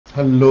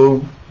Hello,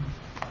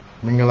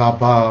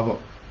 Mingalapa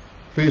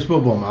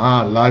Facebook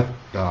live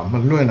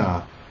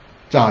Maluna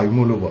Chai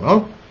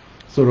Mulubono.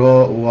 So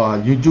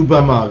YouTube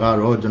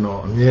Magaro,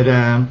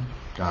 Miran,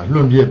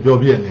 Lumbia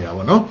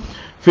Bobian,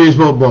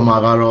 Facebook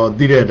Bomagaro,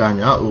 Dire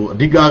Danya,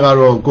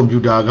 Digagaro,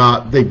 Computer,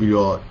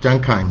 Debio,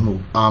 Jankai,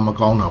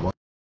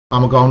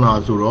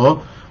 Amagona,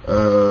 Zuro,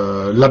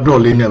 Labdo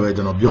Linevet,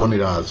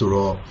 Bionida,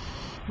 Zuro.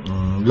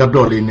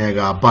 Labdoli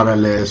nega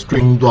parallel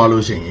string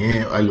dwalo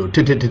sing alu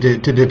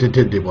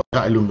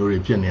alu nuri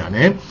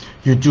piane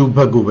YouTube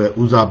bagube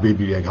uza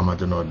baby ya kama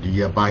jono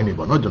di bai ni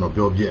bo no jono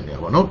pyo piet ne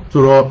bo no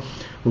so ro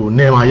ho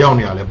ne ma yaw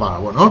ne ya le pa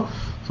bo no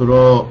so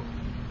ro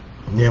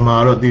ne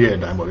ma ro ti de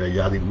atain bo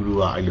ya di guru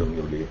ka ai lo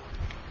myo le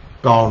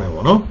kaung ne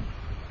bo no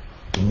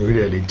nuri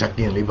de le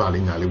jacket le ba le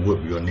nya le wot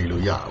pi ro ne lo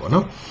ya bo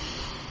no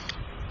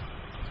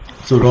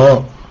so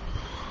ro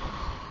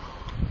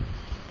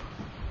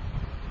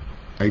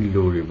I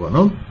load it,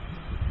 no?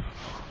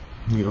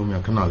 You know,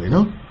 I can't,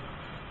 no?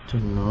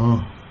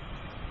 No.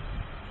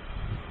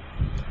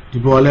 The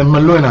boy, I'm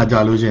alone. I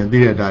just lose the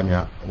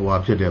Dania.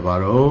 What did the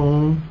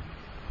barrow?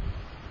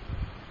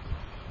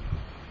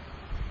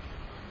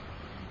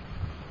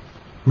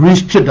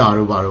 Rich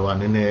Chitaru barrow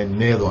and in a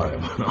nether.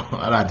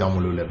 I don't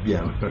want to let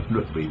bien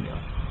look be now.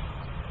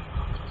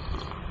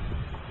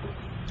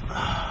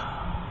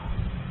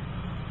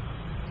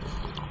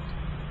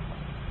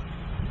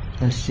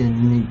 A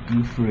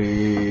sneaky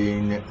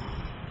friend.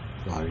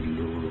 Very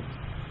low.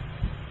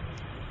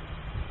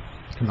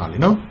 Canali,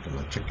 no?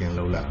 Chicken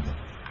low land.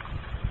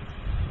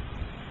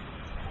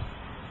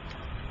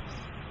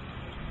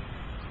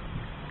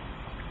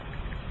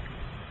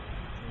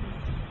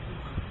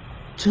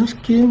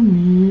 Just give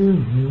me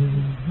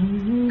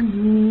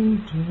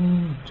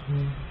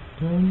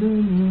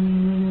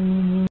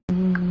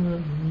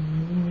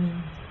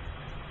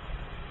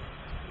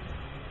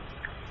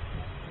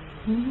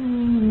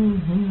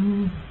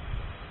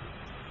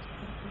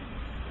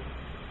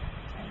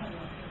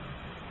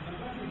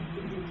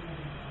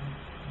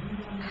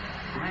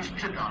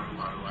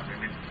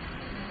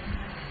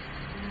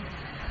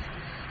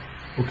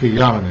Okay,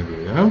 yeah,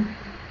 yeah.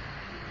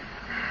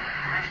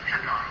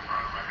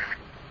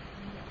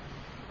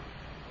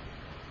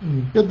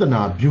 Get the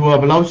now, you are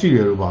below see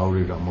about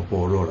it. I'm a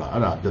poor roller.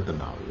 I did the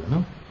now, you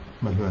know.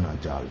 My friend, I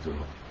charge you.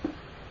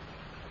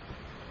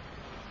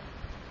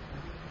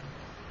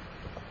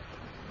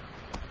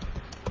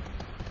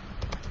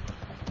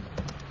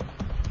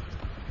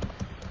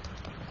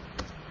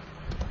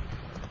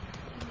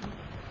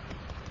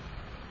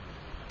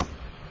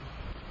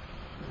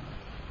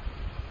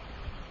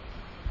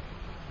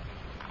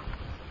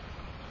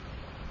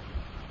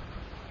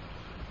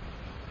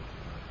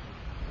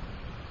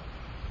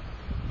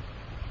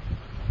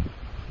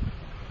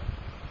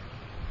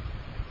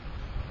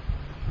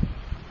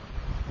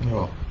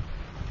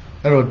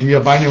 Dear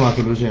binding my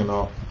solution,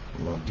 no.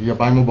 Dear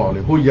bind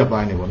mobile, who you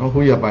binding, no,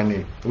 who you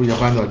binding, who you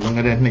bind the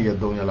younger than you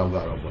don't allow,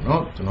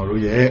 no, to know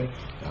ye.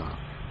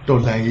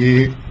 Don't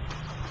ye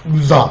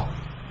Uza.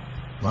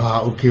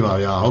 Okay,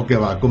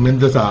 okay,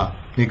 commenders are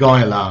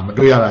Nicola,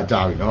 Maduya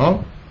Javi,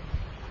 no?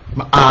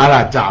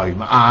 Maara Javi,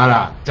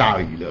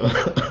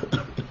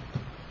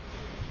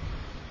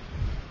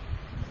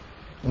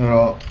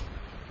 no.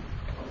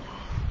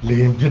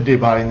 Lim Pity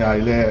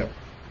Barina,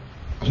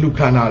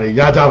 Lucana,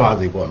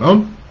 Yajavazi,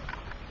 no?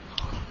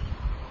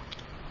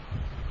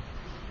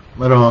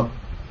 Pero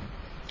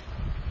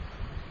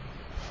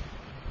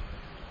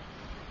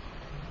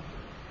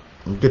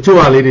cái chỗ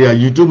lady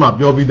YouTube mà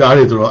biểu bị đá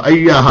đấy rồi,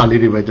 ai ra hà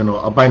lady vậy cho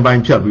nó, bánh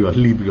bánh chả bị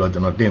lì bị cho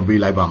nó tiền bị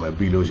lại bằng mà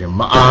bị luôn xem,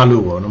 mà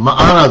luôn, mà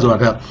là rồi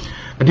thế,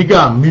 đi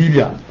cả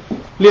media,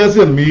 lấy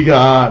xem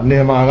media,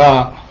 nên mà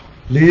cái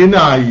lên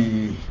này,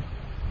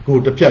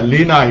 cô tập chạy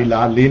lên này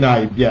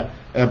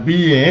bây,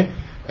 bây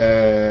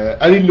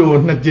ấy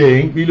luôn nó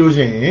chỉnh, bị luôn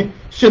chỉnh,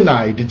 xin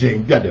này thì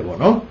chỉnh bây đấy bọn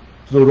nó.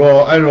 So,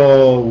 I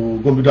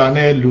computer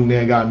ne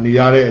Lunega,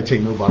 Niare,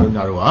 chain of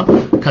Baranaroa,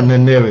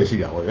 can never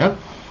see our yeah.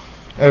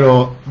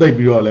 They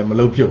be all a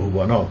malopio who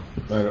were no.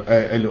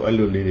 I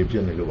lady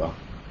pianova.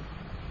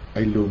 I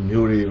look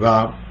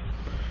Muriva.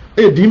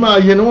 A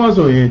Dima, you know,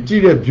 also in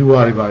Chile, you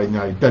are in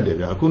I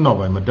did. I could not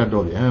buy my dad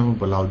of the M,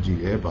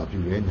 Palauji,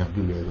 Papule, and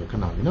Yapule,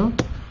 Canavino.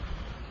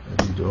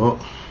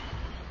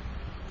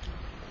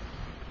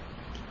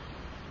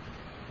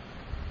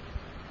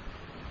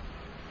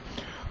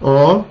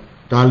 Oh.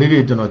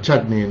 Lady General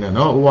Chutney,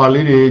 no, while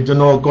Lady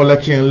General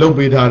Collection,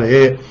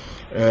 Lobita,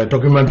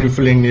 documentary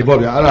filling,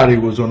 Bobby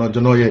Alari was on a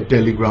Genoa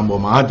telegram or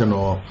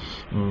Margino,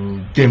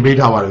 Timber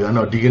Tower,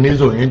 no,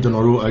 Digenizo,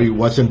 General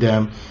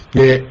Washington,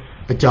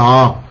 a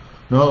jar,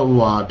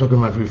 no,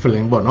 documentary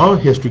filling, but no,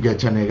 history get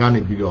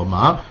Chanegani video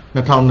ma,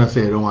 Natana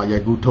say,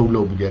 Yagu told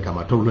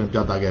Lobia, told him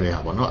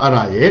Jatagare, no,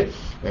 Araye,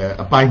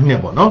 a pint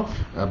nebo, no,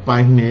 a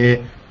pint near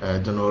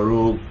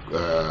General.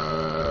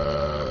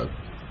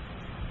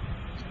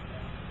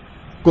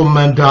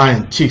 Commander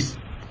in chief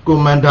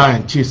Commander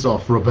in Chief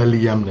of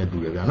Rebellion နဲ့တူ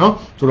တယ်ဗျာနော်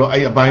ဆိုတော့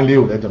အဲ့အပိုင်းလေး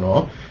ကိုလည်းကျွန်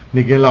တော်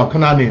နေကင်းလောက်ခ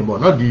ဏနေပေါ့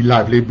နော်ဒီ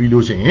live လေးပြီး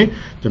လို့ရှိရင်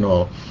ကျွန်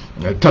တော်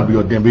ထပ်ပြီး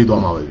တော့တင်ပေး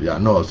သွားမှာပဲဗျာ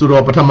နော်ဆို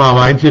တော့ပထမ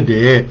ပိုင်းဖြစ်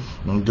တဲ့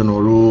ကျွန်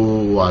တော်တို့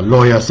ဟာ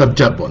lawyer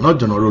subject ပေါ့နော်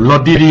ကျွန်တော်တို့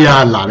Lotteria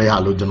လာတဲ့ဟာ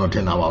လို့ကျွန်တော်ထ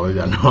င်တာပါပဲ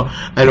ဗျာနော်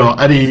အဲ့တော့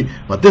အဲ့ဒီ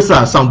သစ္စာ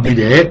စောင့်တည်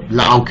တဲ့လ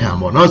က်အောက်ခံ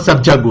ပေါ့နော်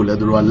subject ကိုလည်း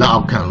တို့ကလက်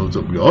အောက်ခံလို့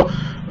ဆိုပြီးတော့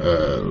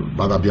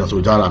ဘာသာပြန်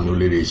ဆိုကြတာမျိုး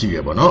လေးတွေရှိ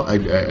ခဲ့ပေါ့နော်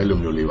အဲ့လို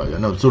မျိုးလေးပါဗျာ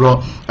နော်ဆိုတော့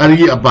အဲ့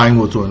ဒီအပိုင်း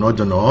ကိုဆိုရင်တော့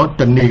ကျွန်တော်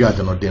တနေ့က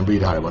ကျွန်တော်တင်ပေး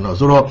ထားတယ်ပေါ့နော်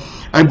ဆိုတော့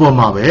အဲ့ပေါ်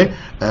မှာပဲ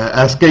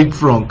escape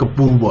from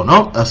Kabul ပေါ့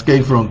နော်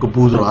escape from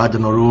Kabul ဆိုတာကျွ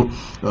န်တော်တို့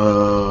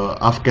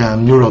Afghan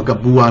မျိုးတော့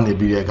Kabul ကနေ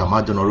ပြီးတဲ့အခါမှာ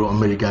ကျွန်တော်တို့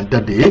American တ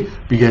ပ်တွေ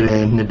ပြီးခဲ့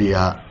တဲ့နှစ်တွေက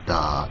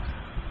ဒါ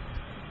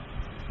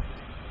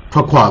ထွ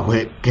က်ခွာ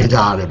ခဲ့ကြ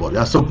ရတယ်ပေါ့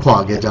ဗျာစုတ်ခွာ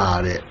ခဲ့ကြရ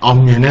တဲ့အော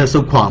င်မြင်တဲ့စု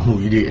တ်ခွာမှု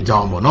ကြီးတွေအကြော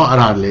င်းပေါ့နော်အဲ့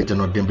ဒါလည်းကျွန်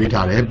တော်တင်ပေး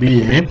ထားတယ်ပြီး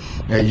ရင်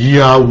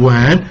year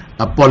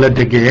 1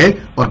 political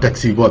or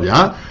taxi ပေါ့ဗျာ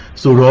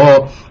ဆိုတော့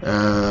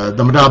သ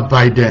မ္မတ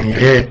ဘိုင်ဒန်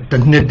ရဲ့တ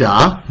စ်နှစ်တာ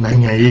နို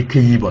င်ငံရေးခ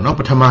ရီးပေါ့နော်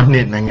ပထမနှ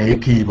စ်နိုင်ငံ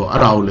ရေးခရီးပေါ့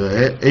အဲ့ဒါကိုလ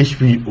ည်း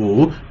HBO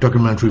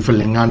documentary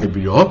film ကနေ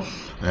ပြီးတော့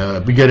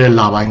ပြီးခဲ့တဲ့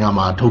လပိုင်းက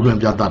မှထုတ်လွှင့်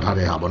ပြသထား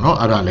တဲ့ဟာပေါ့နော်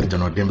အဲ့ဒါလည်းကျွ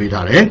န်တော်တင်ပေး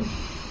ထားတယ်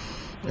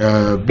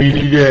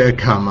ပြီးတဲ့အ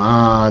ခါမှာ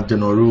ကျွ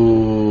န်တော်တို့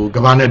က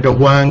မ္ဘာနဲ့တ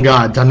ဝန်းက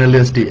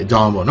journalist တွေအ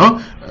ကြောင်းပေါ့နော်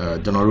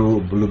ကျွန်တော်တို့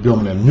ဘယ်လိုပြော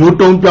မလဲမျိုး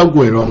တုံးပြော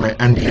က်ွယ်တော့မယ်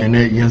အန်ဒီ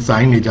နဲ့ရင်ဆို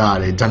င်နေကြရ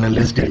တဲ့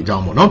journalist တွေအကြော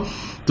င်းပေါ့နော်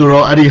ဆို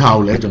တော့အဲ့ဒီဟာ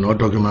ကိုလည်းကျွန်တော်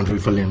documentary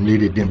film လေး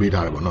တွေတင်ပေး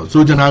ထားတယ်ပေါ့နော်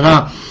ဆိုကျွန်တော်က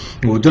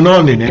ကျွန်တော်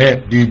အနေနဲ့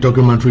ဒီ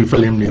documentary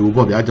film တွေကို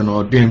ပေါ့ဗျာကျွန်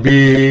တော်တင်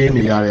ပေး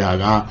နေရတဲ့ဟာ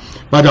က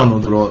ဘာကြောင့်လဲ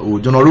ဆိုတော့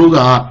ကျွန်တော်တို့က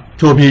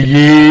ဖြောပြ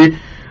ရေး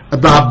အ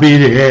သာပေး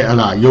တယ်ဟ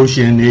လာရုပ်ရှ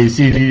င်တွေ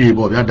series တွေ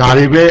ပေါ့ဗျာဒါ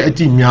တွေပဲအ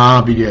ကြည့်များ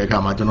ပြီးတဲ့အခါ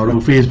မှာကျွန်တော်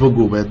တို့ Facebook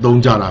ကိုပဲ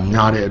သုံးကြတာ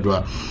များတဲ့အတွ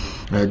က်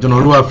ကျွန်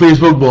တော်တို့က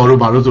Facebook ပေါ်တို့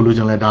ဘာလို့ဆိုလို့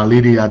ရှင်လဲဒါ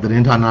လေးတွေကသတ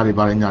င်းဌာနတွေ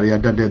ပါတယ်ညာတွေက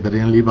တက်တဲ့သတ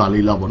င်းလေးပါ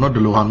လေးလောက်ပေါ့နော်ဒီ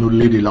လိုဟာမျိုး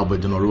လေးတွေလောက်ပဲ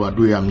ကျွန်တော်တို့က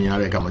တွေ့ရမြင်ရ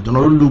တဲ့အခါမှာကျွန်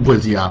တော်တို့လူဖွဲ့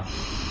စီက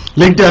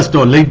latest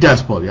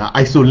ပေါ့ဗျာ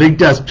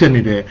isolated ဖြစ်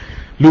နေတဲ့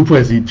လူ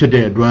ဖွဲ့စီဖြစ်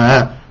တဲ့အတွက်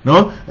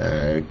နော်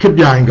ခက်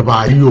ပြိုင်ကဘာ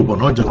ကြီးကိုပေါ့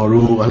နော်ကျွန်တော်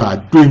တို့ဟလာ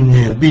တွေ့မြ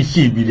င်သိ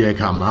ရှိပြီးတဲ့အ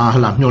ခါမှာဟ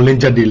လာမျှော်လင့်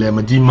ချက်တွေလည်းမ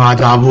ကြီးမား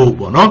ကြဖို့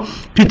ပေါ့နော်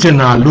ဖြစ်ချင်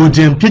တာလိုချ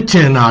င်ဖြစ်ချ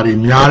င်တာတွေ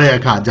များတဲ့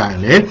အခါကျရင်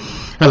လေ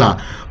ဟလာ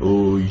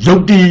ရု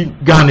ပ်တိ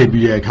ကနေ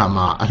ပြီးတဲ့အခါ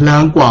မှာအလှ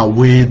မ်းกว่า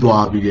ဝေး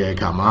သွားပြီးတဲ့အ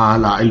ခါမှာဟ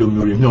လာအဲ့လို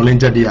မျိုးတွေမျှော်လင့်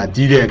ချက်တွေက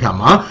ကြီးတဲ့အခါ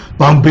မှာ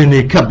ဘောင်ပင်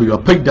တွေခတ်ပြီး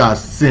တော့ဖိတ်တာ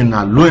စင်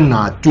တာလွင့်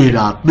တာကြွေ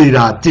တာသေ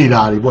တာကြေ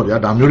တာတွေပေါ့ဗျာ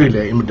ဒါမျိုးတွေလ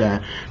ည်းအင်မတန်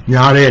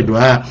များတဲ့အတွ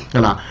က်ဟ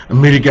လာ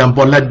American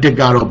politics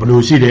ကတော့ဘယ်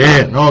လိုရှိတယ်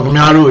เนาะခင်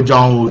ဗျားတို့အ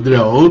ကြောင်းကိုသိ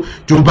တော့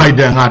ဂျိုးဘိုင်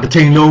ဒန်ကတစ်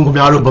ချိန်လုံးခင်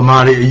ဗျားတို့ဗမာ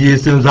တွေအရေး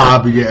စဉ်းစား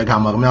ပြီးတဲ့အခါ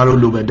မှာခင်ဗျားတို့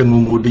လိုပဲတ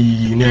ငုံကို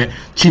တီးနဲ့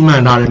ချိမှ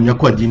န်ထားတဲ့မျက်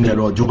ခွက်ကြီးနဲ့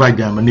တော့ဂျိုးဘိုင်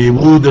ဒန်မနေ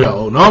ဘူးသိ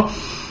တော့เนาะ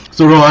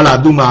ဆိုတော့ဟလာ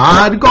သူမှာ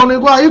ဒီကောင်တွေ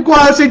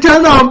ကွာစိတ်ချ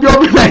မ်းသာအောင်ပြော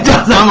ပြလိုက်ကြ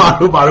စမ်းပါ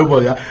လို့ပါလို့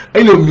ပေါ့ဗျာ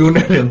အဲ့လိုမျိုး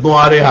နဲ့လည်း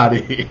သွားတဲ့ဟာ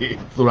တွေ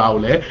ဆိုတာကို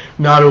လည်း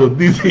ငါတို့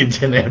သိစေချ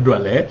င်တဲ့အတွ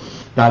က်လည်း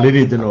ဒါလေး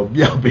တွေကျွန်တော်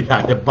ပြပေးတာ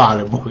လည်းပါတ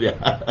ယ်ပေါ့ဗျာ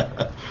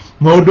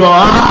မဟုတ်တော့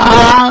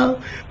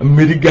အ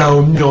မေရိကန်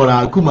ကိုမျောတာ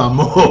အခုမှမ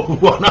ဟုတ်ဘူး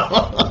ပေါ့နော်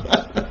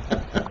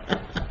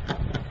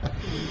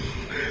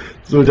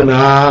ဆိုကျွန်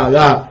တော်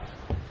က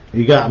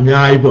ဒီကအ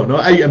များကြီးပေါ့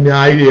နော်အဲ့အ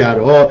များကြီးတွေက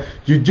တော့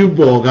YouTube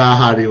ပေါ်က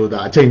ဟာတွေကိုဒါ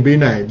အချိန်ပေး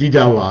နိုင်ကြည့်ကြ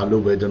ပါ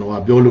လို့ပဲကျွန်တော်က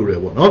ပြောလို့ရတ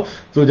ယ်ပေါ့နော်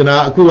ဆိုကျွန်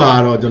တော်အခုက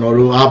တော့ကျွန်တော်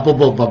တို့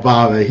ပေါ့ပပ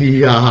ပဲဟီ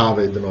ဟာ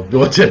ပဲကျွန်တော်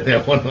ပြောချင်တယ်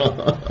ပေါ့နော်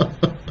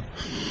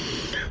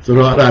ဆို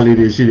တော့အဲ့ဒါလေး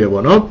တွေရှိတယ်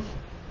ပေါ့နော်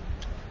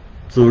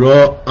ဆို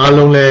တော့အား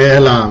လုံးလည်းဟ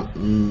လာ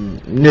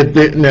နှစ်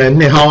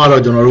ဟောင်းက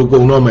တော့ကျွန်တော်တို့ကု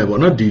န်တော့မယ်ပေါ့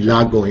နော်ဒီလ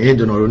ကုန်ရင်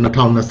ကျွန်တော်တို့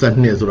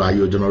2022ဆိုတာ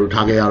ကြီးကိုကျွန်တော်တို့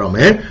ထားခဲ့ရတော့မ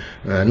ယ်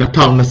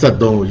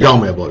2023ကိုရောက်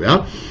မယ်ပေါ့ဗျာ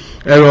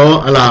အဲ့တော့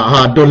ဟလာ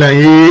တော်လန်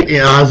ရေးအ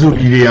င်အားစု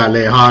ကြီးတွေကလ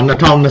ည်း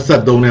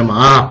2023ထဲ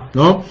မှာ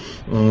နော်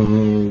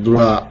သူက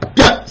အ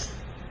ပြတ်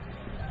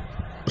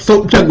စု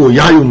ပ်ဖြတ်ကိုရ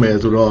ယူမယ်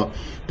ဆိုတော့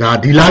ဒါ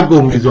ဒီလကု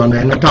န်ပြီဆိုတော့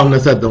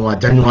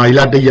2023ကဇန်နဝါရီလ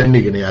1ရက်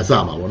နေ့ကနေစ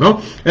မှာပေါ့နော်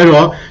အဲ့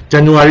တော့ဇ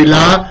န်နဝါရီလ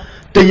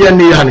1ရက်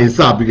နေ့ကနေစ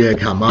ပြီးတဲ့အ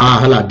ခါမှာ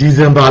ဟလာဒီဇ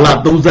င်ဘာလ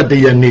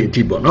31ရက်နေ့အ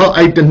ထိပေါ့နော်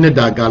အဲ့တစ်နှစ်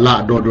တာကာလ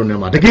အတော်တွန်းထဲ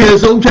မှာတကယ်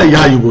ဆုံးဖြတ်ရ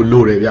ယူဖို့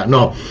လိုတယ်ဗျ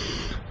နော်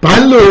ဘာ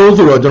လို့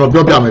ဆိုတော့ကျွန်တော်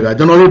ပြောပြမယ်ဗျာ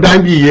ကျွန်တော်တို့တို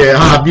င်းပြည်ရဲ့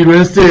ပြည်တွ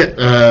င်းစစ်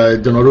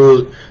ကျွန်တော်တို့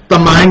တ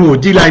မိုင်းကို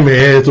ကြည့်လိုက်မ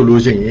ယ်ဆို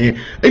လို့ရှိရင်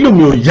အဲ့လို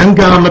မျိုးရန်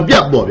ကာမပြ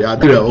တ်ပေါ့ဗျာ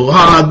သိတယ်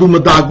သူမ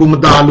သားကိုမ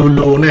သားလို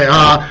နဲ့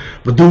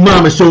ဘယ်သူမှ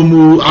မရှုံး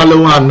ဘူးအ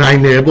လုံးကနိုင်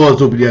တယ်ပေါ့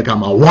ဆိုပြီးတဲ့အခါ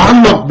မှာ one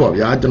lock ပေါ့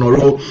ဗျာကျွန်တော်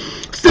တို့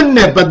စစ်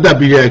နဲ့ပတ်သက်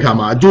ပြီးတဲ့အခါ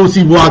မှာအကျိုး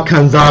စီးပွားခံ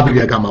စားပြီး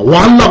တဲ့အခါမှာ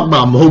one lock မှ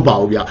မဟုတ်ပါ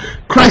ဘူးဗျာ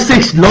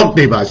crisis lock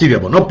တွေပါရှိတယ်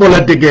ပေါ့နော်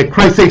political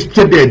crisis ဖြ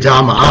စ်တဲ့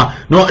ကြားမှာ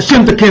နော်အရှ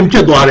င်းသခင်ဖြ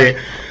စ်သွားတဲ့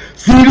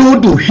zero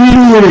to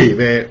hero တွေ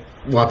ပဲ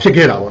ဟိုဖြစ်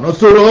ခဲ့တာပေါ့နော်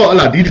ဆိုတော့ဟ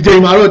လာဒီတစ်ချိ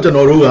န်မှာတော့ကျွန်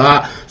တော်တို့က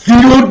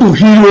zero to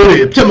hero တွေ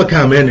အဖြစ်မ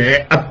ခံမဲနဲ့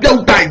အပြော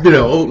က်တိုက်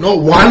တဲ့ဟုတ်နော်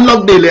one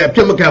lock တွေလည်းအဖြ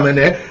စ်မခံမဲ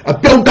နဲ့အ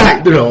ပြောက်တိုက်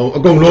တဲ့ဟုတ်အ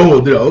ကုန်လုံး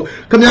ကိုတဲ့ဟုတ်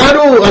ခင်ဗျား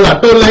တို့ဟလာ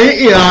တော်လိုင်း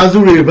အင်အားစု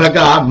တွေဘက်က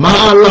မ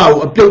အားလာကို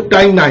အပြုတ်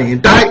တိုင်းနိုင်ရ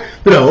င်တိုက်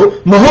တဲ့ဟုတ်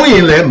မဟုတ်ရ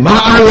င်လည်းမ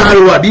အားလာ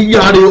တို့ကဒီ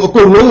ຢာတွေကိုအ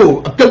ကုန်လုံးကို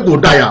အပြုတ်ကို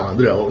တိုက်ရမှာ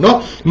တဲ့ဟုတ်နော်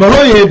မဟု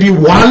တ်ရင်ဒီ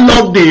one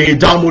lock တွေအ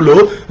ကြောင်းမို့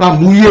လို့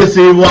မူရ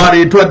စေဝါ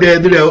တွေထွက်တယ်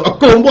တဲ့ဟုတ်အ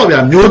ကုန်ပေါ့ဗျာ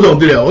မျိုးစုံ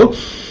တဲ့ဟုတ်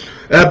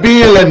ပြီး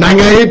ရင်လည်းနိုင်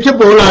ငံရေးဖြစ်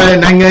ပေါ်လာတဲ့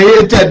နိုင်ငံရေး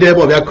အကျပ်တဲ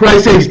ပေါ့ဗျာ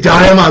crisis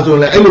ကြားထဲမှာဆို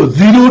ရင်အဲ့လို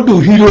0 to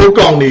hero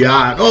ကောင်းနေရ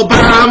တော့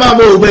ဘာမှမ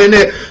ဟုတ်ဘဲ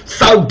နဲ့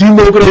South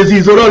democracy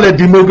ဆိုတော့လေ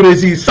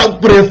democracy South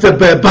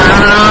principle ဘာ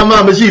မှ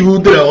မရှိ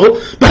ဘူးတဲ့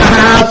ဘာ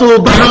ဆို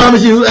ဘာမှမ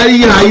ရှိဘူးအဲ့ဒီ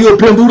ဟာကြီးကို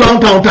ဖင်ပူးတောင်း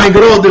ထောင်ထိုင်ကြ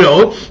တော့တဲ့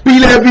ပြီး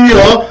လဲပြီး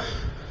တော့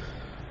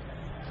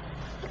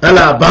ဟ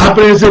လာဘာ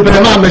principle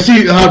မှမရှိ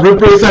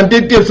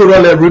representative ဆို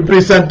တော့လေ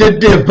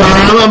representative ဘာ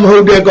မှမဟု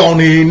တ်တဲ့ကောင်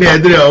နေနဲ့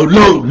တဲ့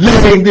လို့လိ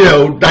မ့်တဲ့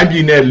တိုင်းပြ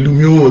ည်နဲ့လူ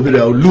မျိုးကို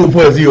တဲ့လူအ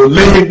ဖွဲ့အစည်းကို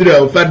လိမ့်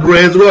တဲ့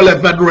federal ဆိုတော့လေ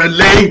federal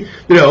လိမ့်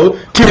တဲ့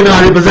ချင်းနာ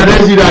တွေပါဇက်တဲ့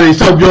စီတာတွေ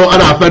ရှောက်ပြောအဲ့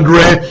ဒါ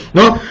federal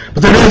နော်ပါ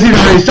ဇက်တဲ့စီ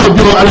တာတွေရှောက်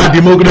ပြောအဲ့ဒါ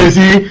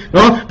democracy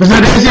နော်ပါဇ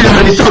က်တဲ့စီတာ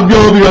တွေရှောက်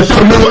ပြောပြီးတော့ရှော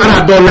က်လို့အဲ့ဒါ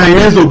ဒေါ်လာ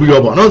ရဲဆိုပြီး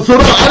တော့ပေါ့နော်ဆို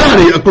တော့အဲ့ဒါ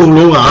တွေအကုန်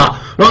လုံးက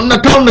နော်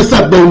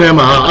2023ထဲ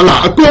မှာဟလာ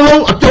အကုန်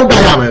လုံးအကြောက်တို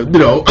က်ရမယ်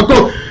ပြီးတော့အကု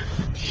န်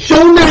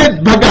ရှုံးတဲ့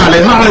ဘက်ကလ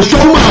ည်းဟာ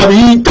ရှုံးပါ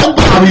ပြီတောက်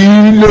ပါပြီ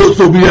လို့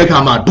ဆိုပြီးတဲ့အခါ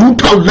မှာဒူး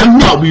ထောက်လက်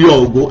မြောက်ပြီး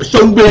တော့ကိုအ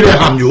ရှုံးပေးတဲ့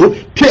ဟာမျိုး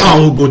ဖြစ်အော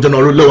င်ကိုကျွန်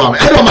တော်တို့လုပ်ရမယ်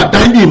အဲ့တော့မှ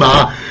တိုင်းပြည်မှာ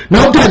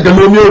နောက်ထပ်ဒီ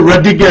လိုမျိုး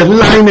radical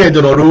line နဲ့ကျွ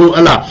န်တော်တို့ဟ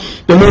လာ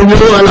ဒီလို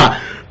မျိုးဟလာ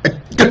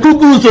တခု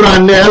ခုဆိုတာ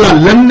နဲ့ဟလာ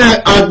လက်နဲ့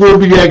အားကိုး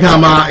ပြီးတဲ့အခါ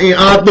မှာအင်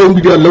အားသုံး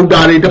ပြီးတော့လုံ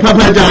တာတွေတစ်ဖက်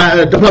ဖက်က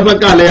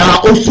လည်း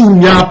အုပ်စု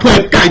များ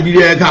ဖွဲ့ကြိုက်ပြီး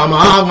တဲ့အခါမှာ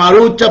ငါ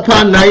တို့ချက်ဖ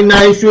တ်နိုင်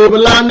ရွှေပ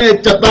လားနဲ့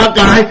ချက်သား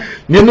ကိုင်း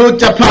နင်တို့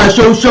ချက်ဖတ်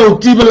ရှုံ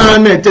ကြီးပလား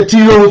နဲ့ချက်ချီ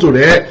ရုံးဆို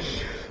တဲ့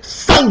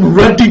စောက်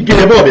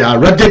radical ပေါ့ဗျာ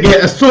radical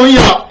အစွန်း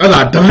ရောက်ဟ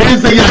လာဒလေး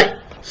စရိုက်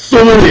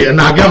စိုးတွေအ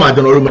နာဂတ်မှာ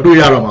ကျွန်တော်တို့မတွေ့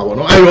ရတော့မှာပေါ့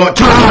နော်အဲ့တော့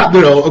ချား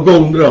ပြီးတော့အကု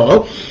န်ပြီးတော့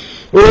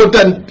ဟို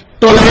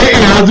တော်လည်းအ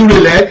င်အားစုတွေ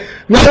လည်း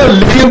ငါတို့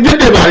လေပြစ်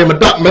တယ်ပါလေမ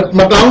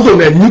တောင်းဆို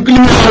နဲ့နျူက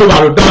လ িয়ার တို့ပါ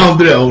တော့တောင်း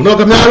တဲ့ဟုတ်နော်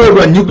ခင်ဗျားတို့အ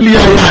တွက်နျူက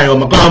လ িয়ার ရရော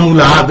မကောင်းဘူး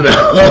လားတဲ့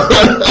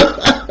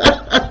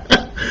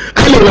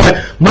အဲ့လိုပဲ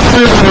မဆ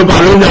ရာတို့ဘာ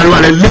လို့ညာတို့က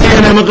လည်းလေ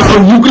နဲ့မကော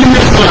င်းနျူက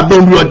လ িয়ার က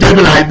တုံးပြီးတော့တက်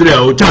လာတဲ့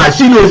ဟိုချာ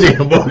ရှိလို့ရှိရ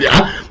င်ပေါ့ဗျာ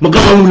မ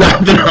ကောင်းဘူးလား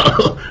တဲ့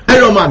အဲ့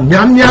တော့မှ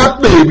များ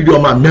ပေပြီး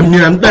တော့မှမြ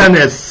န်တန်း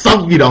နဲ့စော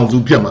က်ကြည့်တောင်စု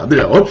ဖြစ်မှာ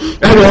တဲ့ဟုတ်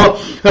အဲ့တော့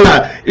ဟလာ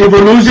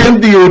evolution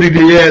theory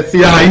တွေရဲ့ဆ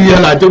ရာကြီးဟ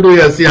လာကျုပ်တို့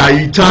ရဲ့ဆရာ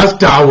ကြီး Charles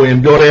Darwin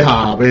ပြောတဲ့ဟာ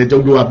ပဲကျု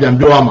ပ်တို့ကပြန်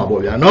ပြောရမှာ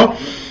ပေါ့ဗျာနော်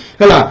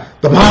ဟလာ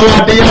တဘာဝ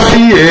တရား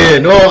ကြီးရဲ့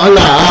နော်ဟ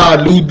လာ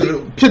လူ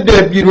ဖြစ်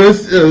တဲ့ပြည်တွင်း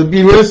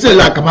စစ်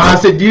လားကဘာ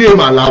စစ်ကြီးတွေ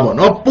မှာလားပေါ့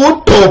နော်ပိုး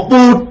တော်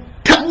ပိုး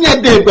ထက်မြက်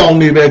တဲ့ကောင်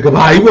တွေပဲက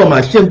ဘာကြီးပေါ်မှာ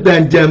ရှင်တ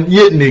န်ကြံရ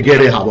စ်နေခဲ့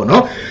တဲ့ဟာပေါ့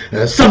နော်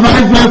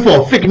survival for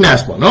fitness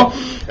ပေါ့နော်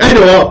အဲ့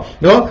တော့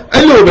နော်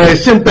အဲ့လိုပဲ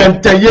ရှင်တန်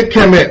ကြံရစ်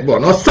ခဲ့မဲ့ပေါ့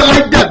နော်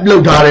slide up လု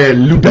ပ်ထားတဲ့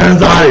လူဒန်း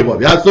စားတွေပေါ့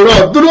ဗျာဆို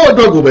တော့သူတို့အ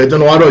တွက်ကိုပဲကျွ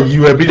န်တော်ကတော့ရည်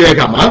ရွယ်ပြီးတဲ့အ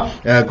ခါမှာ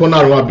ခုန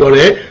ကတော့ပြော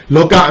တဲ့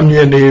လောကအမြ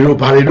င်တွေတို့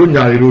ဘာတွေတို့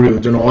ညာတွေတို့ကို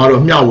ကျွန်တော်က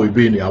တော့မျှဝေ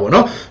ပေးနေတာပေါ့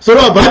နော်ဆို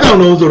တော့ဘာကြောင့်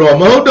လို့ဆိုတော့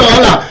မဟုတ်တော့ဟ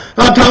လား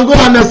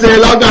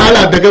1920လောက်ကဟ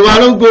လားတကဘာ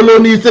လုံးကိုလို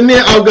နီစန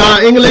စ်အောက်က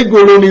အင်္ဂလိပ်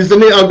ကိုလိုနီစ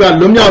နစ်အောက်က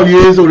လွတ်မြောက်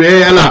ရေးဆိုတဲ့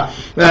ဟလား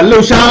လှု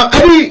ပ်ရှား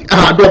အဲ့ဒီ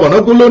အတွက်ပေါ့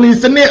နော်ကိုလိုနီ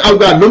စနစ်အောက်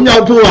ကလွတ်မြော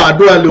က်ဖို့အ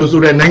တွက်လို့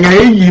ဆိုတဲ့နိုင်ငံ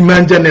ရေးရည်မှ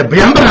န်းချက်နဲ့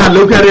ဗျံပရာ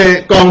လုပ်ခဲ့တဲ့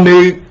ကောင်တွေ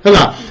ဟုတ်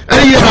လား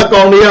အဲ့ဒီဟာ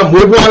ကောင်တွေက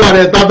မွေးဖွားလာ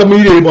တဲ့သားသ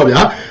မီးတွေပေါ့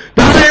ဗျာ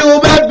ဒါတွေကို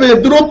ပဲ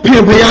သူတို့ဖ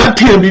င်ဖျား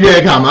ထင်ပြီးတဲ့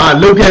အခါမှာ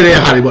လုပ်ခဲ့တဲ့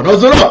ဟာတွေပေါ့နော်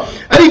ဆိုတော့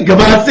အဲ့ဒီက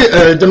ဘာစစ်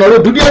ကျွန်တော်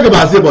တို့ဒုတိယက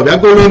ဘာစစ်ပေါ့ဗျာ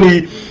ကိုလိုနီ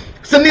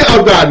စနစ်အော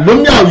က်ကလွ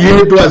တ်မြောက်ရေး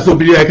အတွက်ဆို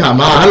ပြီးတဲ့အခါ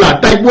မှာဟလာ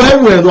တိုက်ပွဲ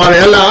ဝင်သွားတ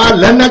ယ်ဟလာ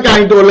လက်နက်က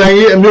င်တော်လှန်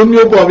ရေးအမျိုး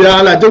မျိုးပေါ့ဗျာ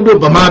ဟလာကျုပ်တို့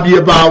ဗမာပြည်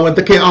အပါဝင်တ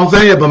ခင်အောင်ဆ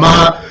န်းရဲ့ဗမာ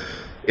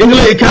အင်္ဂ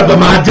လိပ်အခါဗ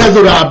မာချက်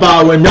ဆိုတာအပါ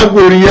ဝင်မြောက်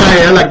ကိုရီးယား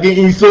ရဲ့ဟလာကင်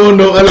အီဆွန်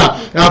တို့ဟလာ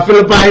ဖိလ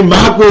စ်ပိုင်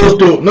မာကိုစ်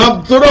တို့နော်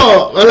ဆိုတော့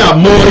ဟလာ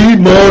မော်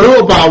တို့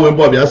အပါဝင်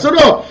ပေါ့ဗျာဆို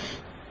တော့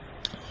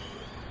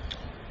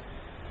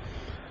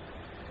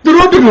သူ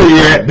တို့တို့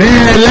ရဲ့ဘ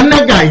ယ်လက်န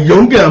က်ကင်ရု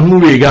န်းကန်မှု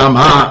တွေက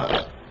မှ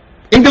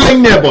အင်္ဂလိ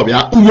ပ်နဲ့ပေါ့ဗျာ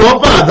ဥရော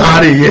ပသား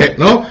တွေရဲ့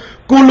နော်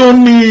ကိုလို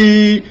နီ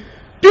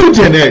ပြုတ်ကျ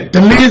င်တဲ့ဒ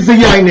လေးစ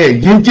ရိုက်နဲ့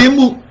ယဉ်ကျေး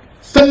မှု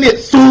စနစ်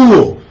စိုး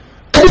ကို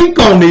အဲ့ဒီ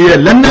ကောင်တွေရဲ့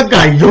လက်နက်က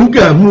င်ရုန်းက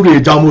န်မှုတွေ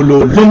ကြောင့်မို့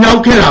လို့လွန်မြော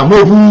က်ခဲ့တာမဟု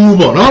တ်ဘူး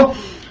ပေါ့နော်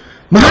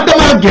မဟာတ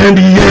မဂန္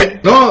ဒီရဲ့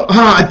နော်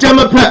ဟာအကြမ်း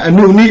မဖက်အ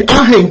နုနီးအ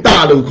ဟိန်တ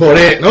လို့ခေါ်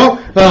တဲ့နော်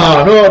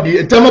နော်ဒီ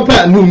အကြမ်းမဖ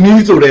က်အနု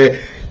နီးဆိုတဲ့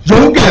ရု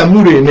န်းကန်မှု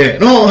တွေနဲ့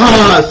နော်ဟာ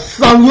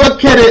ဆောင်ရွက်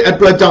ခဲ့တဲ့အ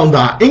တွက်ကြောင့်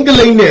သာအင်္ဂ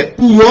လိပ်နဲ့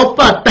ဥရောပ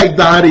တိုက်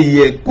သားတွေ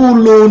ရဲ့ကို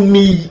လို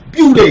နီ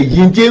ပြုတဲ့ယ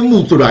ဉ်ကျေးမှု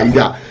ဆိုတာကြီးက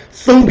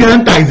စုံက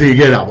န်းတိုင်စေ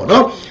ခဲ့တာပေါ့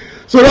နော်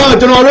ဆိုတော့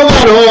ကျွန်တော်တို့က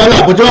တော့ဟာ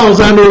ဗကြောင်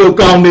ဆန်းတို့လို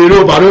ကောင်တွေ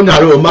တို့ဘာလို့ညာ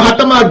တို့မဟာ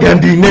တမဂန္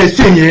ဒီနဲ့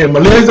ရှင်းရင်မ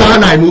လဲစား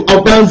နိုင်ဘူးအော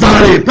က်တန်းစား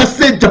တွေပ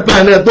စိတ်ဂျပ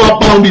န်နဲ့သွား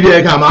ပေါင်းပြီးတဲ့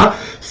အခါမှာ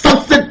စော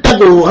က်စစ်တပ်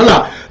ကိုဟာ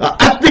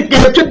အတ္တက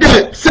ယ်ဖြစ်တဲ့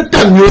စစ်တ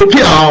ပ်မျိုးဖြ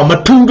စ်အောင်မ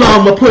ထူထော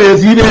င်မဖွဲ့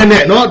စည်းတဲ့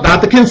နဲ့နော်ဒါ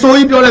သခင်ဆို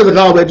ကြီးပြောတဲ့စ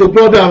ကားကိုပဲကျွန်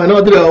တော်ပြောပြမယ်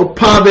နော်ဒီလို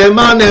ဖာဘယ်မ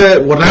နဲ့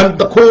ဝရန်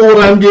တခိုး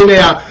ရန်ပြင်းနေ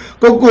တာ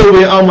ကို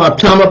ပဲအောင်မှာ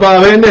ဖြာမပါ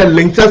ပဲနဲ့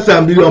လိန်ဆက်ဆံ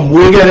ပြီးတော့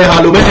မွေးခဲ့တဲ့ဟာ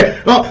လိုပဲ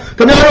နော်ခ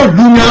င်ဗျားတို့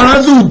လူများ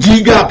စု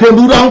ကြီးကဖင်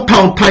ဘူးတောင်း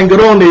ထောင်ထိုင်ကြ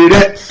တော့နေ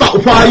တဲ့စောက်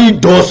ဖားကြီး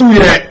ဒေါ်စု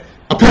ရဲ့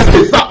အဖက်စ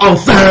စ်စောက်အောင်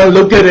ဆန်း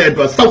လုပ်ခဲ့တဲ့အ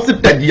တွက်စောက်စစ်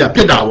တပ်ကြီးကဖြ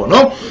စ်တာပေါ့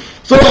နော်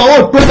ဆို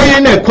တော့တွဲရ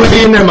င်းနဲ့ခွဲရ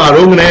င်းနဲ့မှာ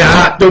တော့ငနေ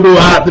ဟာတို့တို့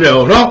ဟာတဲ့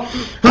နော်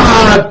ဟာ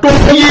တွဲ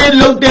ရင်း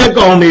လုပ်တဲ့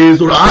ကောင်တွေ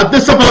ဆိုတာသ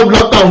စ္စာပေါက်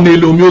လောက်တောင်နေ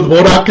လိုမျိုးသ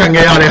ဘောထားခံ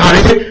ခဲ့ရတဲ့ဟာ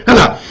တွေဟဲ့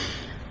လား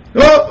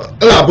ဘု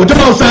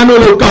ရားဆန်း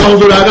တို့လိုကောင်း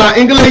ဆိုတာကအ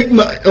င်္ဂလိပ်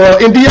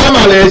အိန္ဒိယ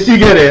မှာလည်းရှိ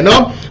ခဲ့တယ်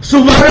နော်စူ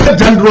ပါရ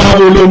ဂျန်ဒရာ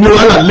လိုမျိုး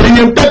လေရ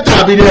င်တက်ကြ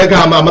ပြီးတဲ့အ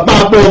ခါမှာမတာ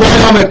ပေါ်သွား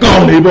ရမယ်ကော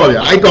င်းနေပေါ့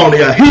ဗျာအဲ့ကောင်းတွေ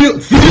က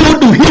hero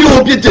to hero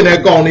ဖြစ်ကျင်တဲ့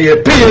ကောင်းတွေ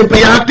ဖေး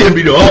ဖျားတင်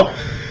ပြီးတော့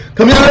ခ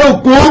င်ဗျားတို့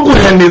ကိုးကွ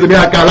ယ်နေသ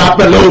မျှကာလပ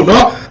တ်လုံး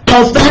နော်အော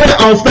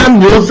င်စမ်း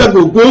မျိုးဆက်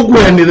ကိုကိုးကွ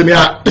ယ်နေသမျှ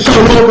တ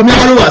ခြားလို့ခင်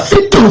ဗျားတို့ကစ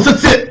စ်တုံစစ်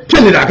ဖြ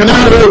စ်နေတာခင်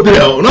ဗျားတို့တွေ့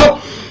အောင်နော်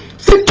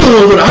စစ်တုံ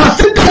ဆိုတာ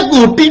စစ်တပ်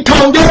ကိုတီထော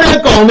င်တဲ့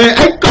ကောင်နဲ့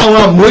အဲ့ကောင်က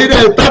မွေး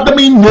တဲ့တသ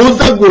မီမျိုး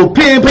ဆက်ကို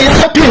ဖေး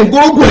ဖျားတင်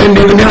ကိုးကွယ်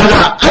နေသမျှကအဲ့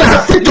ဒါ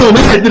စစ်တုံ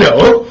ပဲတဲ့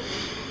ဟုတ်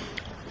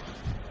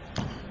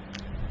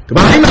ဒီ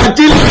ပိုင်းမှာ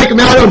ကြည့်လိုက်ခင်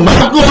ဗျားတို့မာ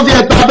ကိုစ်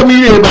ရဲ့တာသမီ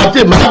တွေပါဖြ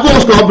စ်မာကို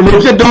စ်တော့ဘယ်လို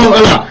ဖြစ်တော့ဟ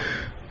လား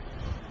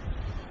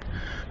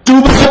တူ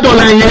ဘာဒေါ်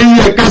လာရင်း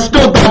ရဲ့ကတ်စ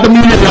တော့တာသမီ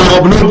တွေက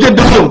တော့ဘယ်လိုဖြစ်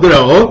တော့ကြ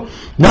တော့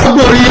နောက်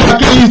ကိုရီးယား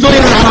ကီဆိုရ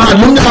တာ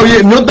လုံမြောက်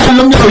ရေးမြို့သား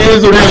လုံမြောက်ရေး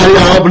ဆိုတဲ့ဟာ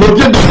တွေကဘယ်လို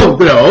ဖြစ်တော့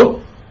ကြတော့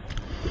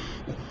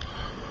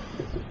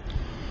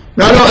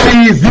နောက်တော့အဲ့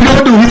ဒီ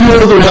0 to hero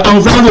ဆိုတဲ့အော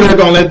င်စားဆိုတဲ့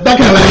ကောင်လဲတက်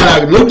ခံလိုက်ရတာ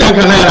လုံတက်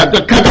ခံလိုက်ရတာ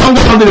ခက်ကောင်း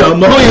ကောင်းတယ်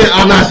မဟုတ်ရင်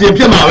အာနာရှင်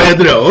ဖြစ်မှာပဲ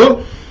တဲ့တော့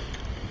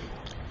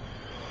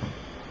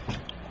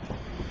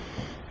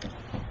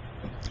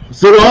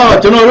ဆိုတော့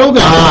ကျွန်တော်တို့က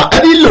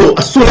အဲ့ဒီလို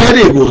အစွဲ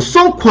တွေကို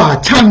စွန့်ခွာ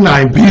ချနို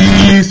င်ပြီ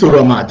ဆို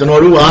တော့မှကျွန်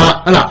တော်တို့က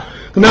ဟလာ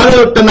ခင်ဗျား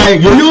တို့တနိုင်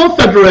ရိုးရိုး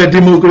Federal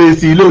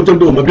Democracy လို့ကျွန်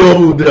တော်မပြော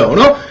ဘူးတဲ့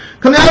နော်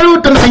ခင်ဗျားတို့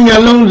တနိုင်ငံ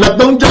လုံးလက်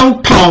သုံးချောင်း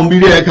ထောင်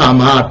ပြီးတဲ့အခါ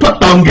မှာထွက်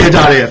တောင်းခဲ့ကြ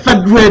တဲ့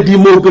Federal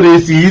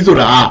Democracy ဆို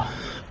တာ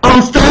အော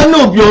င်စတန်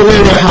တို့ပြော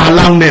ခဲ့တဲ့ဟာ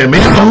လောက်နဲ့မ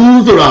ရ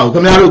ဘူးဆိုတာကိုခ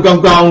င်ဗျားတို့ကော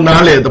င်းကောင်း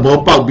နားလည်သဘော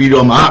ပေါက်ပြီး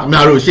တော့မှခင်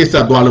ဗျားတို့ရှေ့ဆ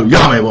က်သွားလို့ရ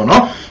မယ်ပေါ့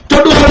နော်ကျွ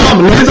န်တော်တို့ကမ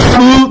လဲစား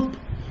ဘူး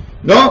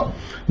နော်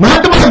မဟာ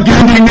တမဂ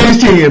န္ဒီနေ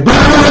ရှင်ဘာ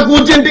ကို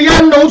ကျင်တ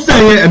ရားနှုံးဆို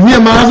င်ရဲ့အမြ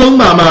င့်မားဆုံး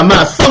မှာမှ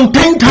စုံ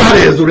ထိန်ထားတ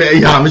ယ်ဆိုတဲ့အ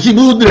ရာမရှိ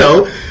ဘူးတဲ့ဟု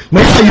တ်မ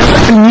ရရ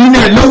နီး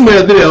နဲ့လုံး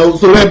မဲ့တဲ့ဟုတ်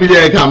ဆိုရပြီး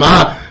တဲ့အခါမှာ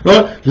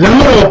နော်လမ်းမ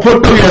တော်ဖို့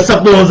တော့ရစ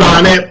ပွန်ဆာ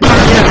နဲ့ပါ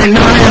ရ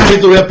နားရ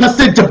ဆိုရဖက်စ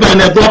စ်ဂျပန်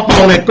နဲ့သွားပေါ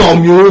င်းတဲ့ကောင်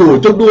မျိုးကို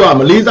ကျုပ်တို့က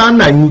မလေးစား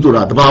နိုင်ဘူးဆို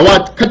တာတဘာဝ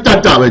ခက်တ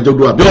တ်ပဲကျုပ်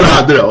တို့ကပြောတာ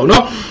တဲ့ဟုတ်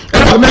နော်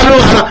အဲ့တော့ခင်ဗျား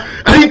တို့က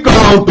အဲ့ဒီကော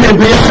င်ဖင်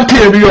ဖျားထ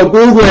ည့်ပြီးတော့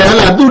ကိုးခွေဟ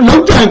လာသူ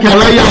လုံးချန်ခံ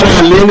လိုက်ရတာ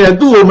လင်းနဲ့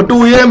သူ့ကိုမတူ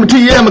ရဲမထီ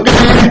ရဲမကဲ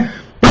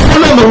ဘာ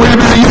လို့မဝယ်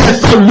ပြန်ရဲ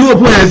ဆောက်လို့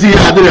ဖွဲ့စီရ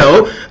တယ်ဟု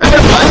တ်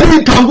အဲ့ဒီ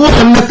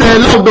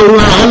1920လောက်တုန်းက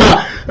ဟလာ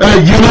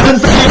ယူနန်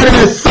ဆိုင်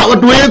ရဲ့စောက်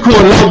တွဲ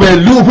ခေါ်လောက်ပဲ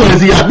လူဖွဲ့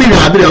စီသိ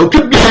တာတဲ့ဟုတ်ဖြ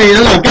စ်ပြန်ရင်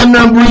ဟလာကန်န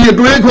မ်ဘူရီ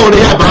တွဲခေါ်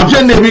တွေကဘာဖြ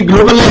စ်နေပြီ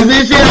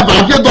globalization ကဘာ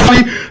ဖြစ်သွားပြီ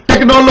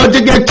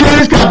technological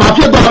change ကဘာ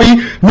ဖြစ်သွားပြီ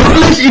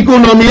knowledge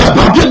economy က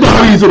ဘာဖြစ်သွား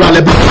ပြီဆိုတာလ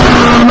ည်းဘာ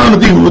မှမ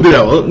သိဘူး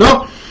တဲ့ဟုတ်နော်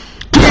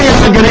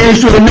ကလေး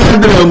ဆိုနေ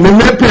တဲ့မ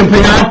မေပင်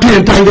ဖျားထင်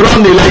ထိုင်ကြတော့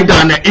နေလိုက်တာ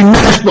နဲ့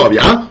image ပေါ့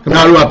ဗျာခင်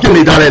ဗျားတို့ကဖြစ်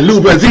နေကြတဲ့လူ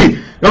ဖွဲ့စီ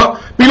နော်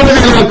ပြီးလို့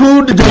ရှိရင်အခု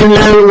ဒီတိုင်း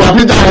လဲဟိုဖြ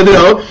စ်ကြတယ်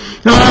တော့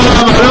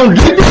ဘာလို့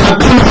ဒီက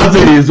တမ်းပါ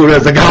စေဆို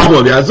တဲ့စကား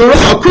ပေါ့ဗျာဆို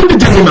တော့အခုဒီ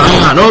တိုင်းမှာ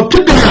နော်ဖြ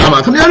စ်တယ်မှာ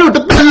ခင်ဗျားတို့တ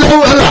စ်ပတ်လုံး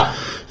ဟလာ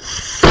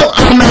စောက်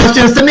အာနာရှ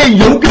င်စနစ်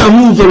ရုံးကန်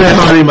မှုဆိုတဲ့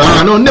ဟာတွေမှာ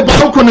နော်နှစ်ပေါ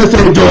င်း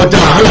80ကျော်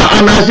ကြာဟလာအာ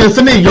နာရှင်စ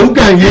နစ်ရုံးက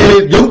န်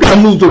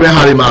မှုဆိုတဲ့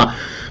ဟာတွေမှာ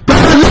ဘာ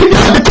လို့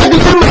လဲတကယ်တ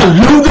မ်းမှာ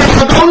လူတွေ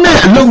ကောင်းတဲ့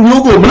အလုပ်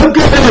မျိုးကိုမလုပ်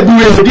ခဲ့တဲ့သူ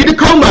တွေဒီတစ်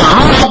ခေါက်မှာ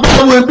ပါ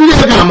ဝင်ပြီးတဲ့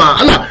အခါမှာ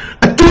ဟလာ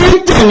အတ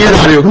င်းကြံရ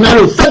တာတွေကိုခင်ဗျား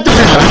တို့စက်ကြ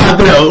ရတာ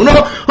တဲ့ဟုတ်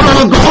နော်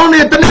ခေါင်း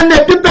နဲ့တနက်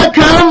နဲ့ပြတ်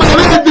ခံမှာ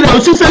ပဲတဲ့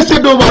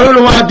88တော့ဘာလို့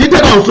လဲဒီတ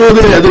က်အောင်ဆို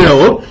သေးတယ်တဲ့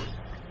ဟုတ်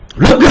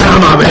လောက်ကြ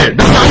မှာပဲ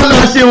ဒါအ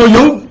လားရှင်ကို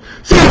ယုံ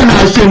စေနာ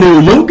ရှင်ကို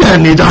ယုံကန်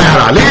နေကြရ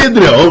တာလေ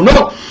တဲ့ဟုတ်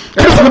နော်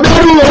အဲ့တော့ခင်ဗျား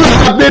တို့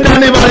ကအသေးတန်း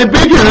နေပါလေ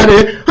ပေးကြရတ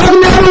ယ်ခင်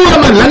ဗျားတို့က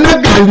မှလက်နဲ့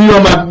ကန်ပြီး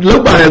တော့မှလော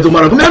က်ပါတယ်ဆိုမှ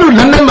တော့ခင်ဗျားတို့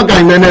လက်နဲ့မက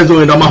န်နိုင်နဲ့ဆို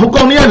ရင်တော့မှဟို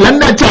ကောင်တွေကလက်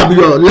နဲ့ချပြီး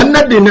တော့လက်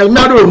နဲ့တင်နေခင်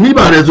ဗျားတို့မိ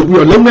ပါတယ်ဆိုပြီး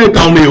တော့လုံးနဲ့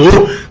ကောင်းတွေကို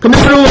ခင်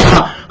ဗျားတို့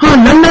က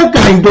လက်နဲ့က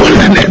န်တော့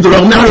လက်နဲ့ဆို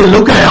တော့ခင်ဗျားတို့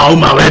လောက်ကြရအောင်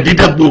ပါပဲဒီ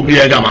တက်ပူပြ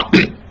ရကမှာ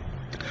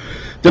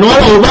ကျွန်တော်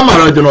တို့ဟိုဘက်မှာ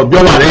တော့ကျွန်တော်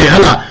ပြောပါတယ်ဟ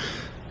လာ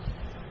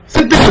စ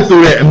စ်တပ်ဆို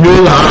တဲ့အ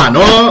မျိုးက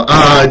နော်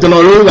ကျွန်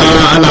တော်တို့ကဟ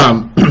လာ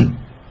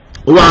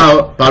ဟို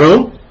ဘာ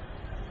လို့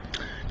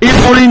အေး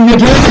ပေါ်ရင်မြစ်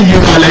ထဲရေ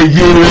ကလည်း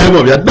ရေပဲ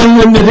ပေါ့ဗျာတန်ဝ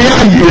င်မြစ်ထဲ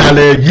ရေကလ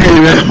ည်းရေ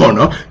ပဲပေါ့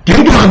နော်ဂိ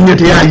တ်ကမြစ်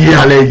ထဲရေက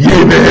လည်းရေ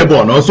ပဲ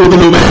ပေါ့နော်ဆိုသ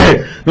လိုပဲ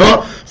နော်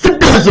စစ်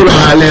တပ်ဆိုတာ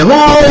လည်း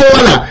ဟိုဟ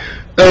လာ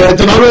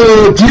ကျွန်တော်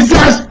တို့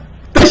Jesus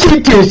တရှိ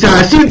တင်ရှာ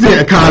ရှိတဲ့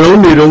အခါလုံး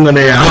နေတော့က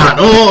နေ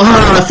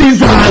စီ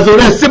စာဆို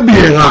တဲ့စစ်ဘီ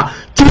ရင်က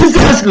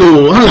Jesus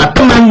လို့ဟလာတ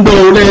မန်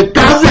တော်လေ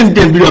ကားစင်တ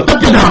င်ပြီးတော့တက်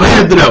ပြတာပဲ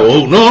တဲ့ဟု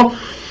တ်နော်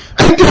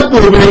အဲ့က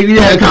ပေါ်ပဲကြီး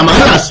တဲ့အခါမှာ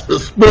ဟလာ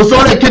ပို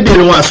စောတဲ့ခက်တယ်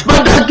တော့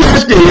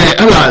Spartacus တွေရဲ့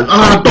ဟလာ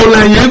တော်လ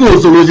န်ရဲကို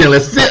ဆိုလို့ရှိရင်လေ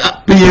စစ်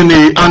ဘီရင်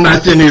တွေအာနာ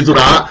ရှင်တွေဆို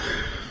တာ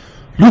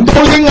လူ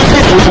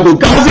3-5လောက်ကို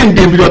ကားစင်တ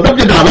င်ပြီးတော့တက်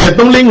ပြတာပဲ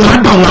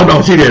3-5တောင်လောက်တော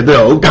င်ရှိတယ်တဲ့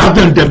ဟုတ်ကားစ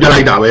င်တင်ပြ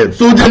လိုက်တာပဲ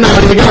ဆိုချင်တာ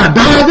တွေက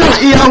ဒါက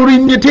အေယာဝတီ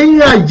မြစ်ထင်း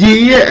ကရေ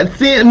ရဲ့အစ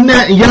င်းအန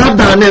က်ရ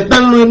တာနဲ့တ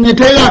န်လွင်မြစ်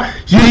ထဲက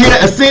ရေရဲ့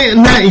အစင်းအ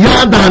နက်ရ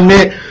တာ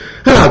နဲ့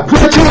ဟဲ့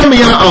ခွဲချမ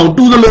ရအောင်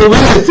တူတယ်လို့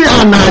ပဲစစ်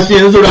အာဏာရှ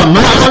င်ဆိုတာမ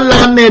ဟာ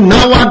လာနဲ့န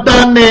ဝတာ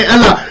နဲ့ဟ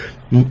လာ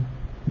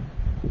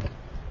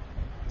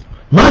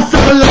မဆ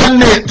လာ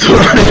နဲ့ဆို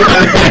တာ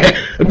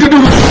တူတူ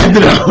ပဲ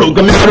တဲ့ဟုတ်က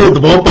များတို့သ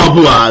ဘောပေါက်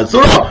ဖို့ဟာ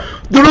ဆိုတော့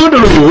သူတို့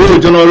တို့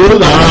ကျွန်တော်တို့ကဟ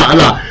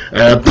လာ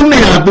tu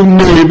này tu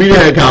này bây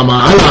giờ cả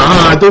mà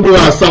là tôi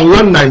là sang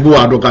lần này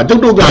bùa đó cả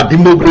chúng tôi cả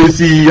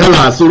democracy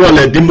là số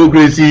là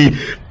democracy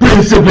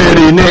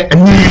principle này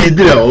như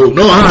điều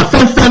nó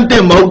san san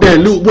tem màu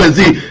đen lũ quên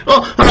gì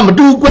mà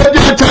tu quên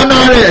ra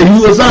China này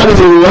USA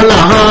rồi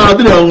là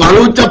điều ngài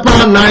lũ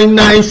Japan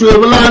này Sri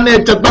Lanka này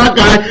Japan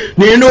cái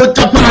này nó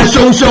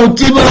Japan song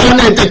chỉ vào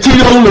này chỉ chi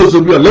lông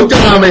rồi rồi lúc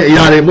cha mẹ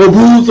nhà này mua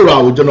bù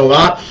rồi cho nó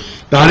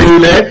đó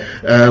là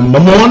mà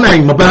món này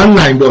mà bán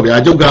này bảo bây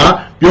giờ cả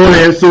biểu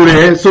lệ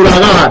số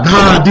là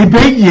đã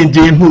debate hiện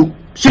diện mu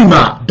xin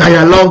mà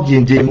dialogue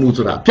hiện diện mu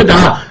rồi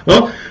đó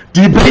đó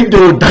debate to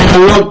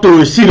dialogue to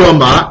xin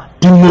mà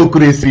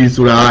democracy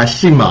số là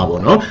xin mà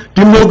bọn nó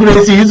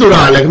democracy số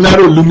là cái nào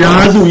luôn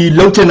nhà rồi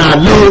lâu chân là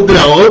lâu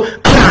đó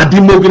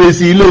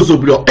democracy lâu số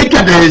biểu ấy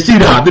cái này xin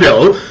là đó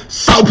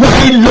sau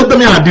khi lâu tầm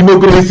nhà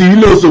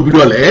democracy lâu số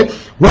biểu lệ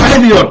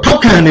why đi ở thóc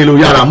khăn này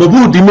luôn là một vụ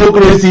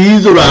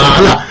democracy số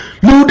là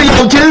လူတယော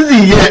က်ချင်းစီ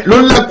ရဲ့လွ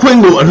တ်လပ်ခွင့်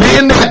ကိုအ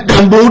လေးနဲ့တ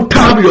န်ဖိုး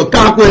ထားပြီးတော့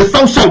ကာကွယ်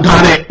စောင့်ရှောက်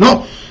ထားတဲ့เนาะ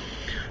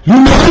လူ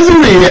များစု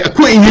တွေရဲ့အ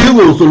ခွင့်အရေး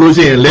ကိုဆိုလို့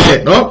ရှိရင်လေ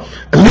เนาะ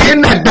အလေး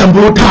နဲ့တန်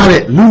ဖိုးထား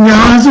တဲ့လူ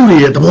များစုတွေ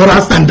ရဲ့သဘော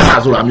ထားစန္ဒ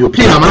ဆိုတာမျိုးဖြ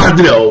စ်ရမှာတ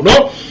ည်းဟုတ်เนา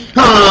ะ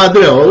တ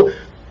ည်းဟုတ်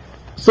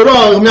ဆို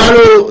တော့ခင်ဗျား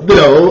တို့တ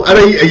ည်းဟုတ်အဲ့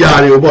ဒီအရာ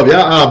တွေကိုပေါ့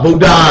ဗျာဗုဒ္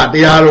ဓတ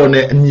ရားတော်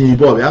နဲ့အညီ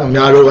ပေါ့ဗျာခင်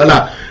ဗျားတို့ဟဲ့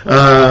လား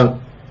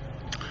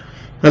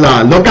ဟဲ့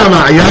လားလောက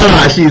မှာအရာ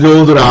အရှိ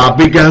ဆုံးဆိုတာ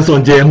ပေကန်းစွ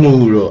န်ကျဲမှု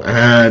တို့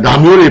ဒါ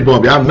မျိုးတွေပေါ့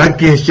ဗျာမက်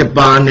ကင်၈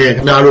ပါးနဲ့ခ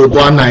င်ဗျားတို့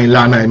သွားနိုင်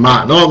လာနိုင်မှ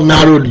เนาะခင်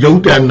ဗျားတို့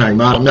ရုံးကန်နိုင်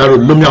မှခင်ဗျား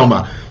တို့လွတ်မြောက်မှာ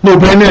မဟုတ်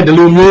ဘဲနဲ့ဒီ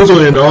လိုမျိုးဆို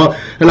ရင်တော့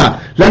ဟဲ့လား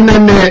လက်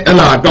နဲ့နဲ့ဟဲ့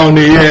လားတောင်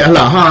တွေရဲ့ဟဲ့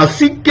လား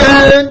စီကံ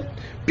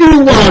ပြူ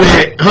သွား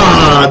တဲ့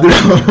သူ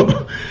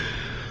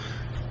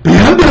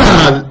ဗျာဒရာ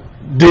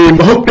ဒီမ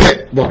ဟုတ်တဲ့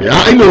ပေါ့ဗျာ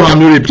အဲ့လိုဟာ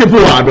မျိုးတွေဖြစ်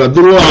ဖို့အတွက်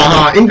သူတို့က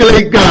အင်္ဂလိ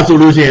ပ်ကဆို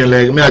လို့ရှိရင်လေ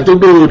ခင်ဗျာကျု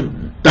ပ်တို့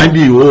တိုင်းပြ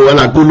ည်ကိုဟ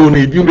လာကိုလို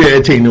နီပြုတဲ့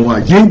အချိန်တုန်းက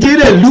ရင်ကျေး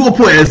တဲ့လူအ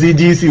ဖွဲ့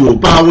SCGC ကို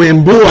ပါဝင်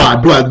ဖို့အ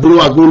တွက်သူ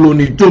တို့ကကိုလို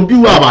နီတွန်ပြု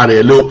တ်ရပါတ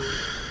ယ်လို့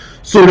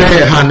ဆို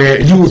တဲ့ဟာနဲ့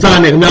ယူဆ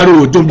နဲ့ခင်ဗျားတို့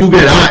ကိုတွန်ပြုတ်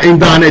ခဲ့တာအင်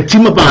တာနဲ့ချ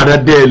င်းမပါတ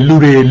တ်တဲ့လူ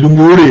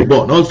မျိုးတွေ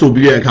ပေါ့နော်ဆို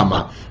ပြီးတဲ့အခါမှာ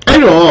အဲ့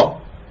တော့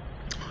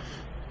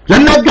လ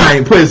က်နက်ကင်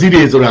ဖွဲ့စည်း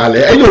တွေဆိုတာ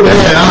လေအဲ့လိုပဲ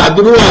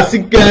သူတို့ကစိ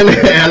တ်ကန်းနဲ့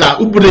ဟလာ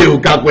ဥပဒေကို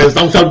ကာကွယ်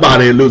စောင့်ရှောက်ပါ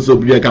တယ်လို့ဆို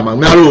ပြီးတဲ့အခါမှာခ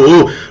င်ဗျားတို့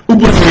ဥ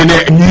ပဒေ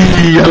နဲ့အညီ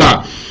ဟလာ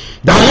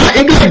ဒါကအ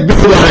င်္ဂလိပ်ပြော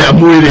ရတဲ့အ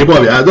မွေတွေ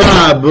ပေါ့ဗျာသူ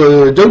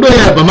ကကျုပ်တို့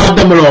ရဲ့ဗမာတ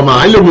က်မတော်မှာ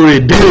အဲ့လိုမျိုးတွေ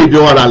ဒဲ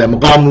ပြောရတာလည်းမ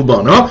ကောင်းဘူး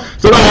ပေါ့နော်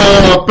ဆို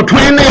တော့ပ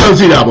ထွေးနဲ့ရောက်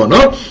ရှိတာပေါ့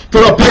နော်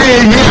ဆိုတော့ဖေး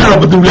ရေးကတော့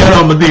ဘယ်သူလဲ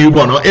တော့မသိဘူး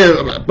ပေါ့နော်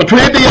ပ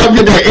ထွေးတရားဖြ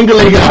စ်တဲ့အင်္ဂ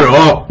လိပ်က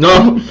တော့နော်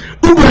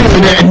ဥပဒေ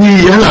နဲ့အညီ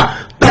ဟလား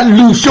တက်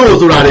လူရှို့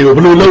ဆိုတာတွေကိုဘ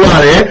ယ်လိုလုပ်ရ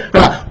လဲ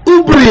ဥ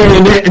ပဒေ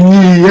နဲ့အ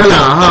ညီဟ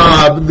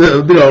လား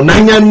ပြီးတော့နို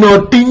င်ငံတော်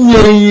တည်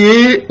ငြိမ်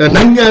ရေး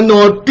နိုင်ငံ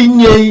တော်တည်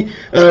ငြိမ်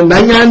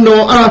နိုင်ငံ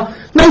တော်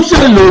နောက်ဆ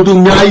က်လို့သူ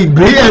များကြီး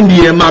BND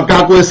မှာကာ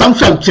ကွယ်စောင့်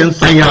ရှောက်ခြင်း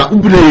ဆိုင်ရာဥ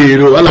ပဒေ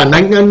တို့ဟလာ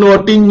နိုင်ငံတော်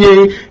တည်ငြိ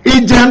မ်အေ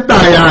ဂျင့်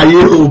တာယာ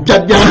ရေးကိုပြ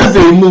တ်ပြား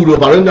စေမှုတို့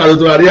ဘာလို့ညာလို့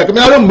ဆိုတာတွေကခင်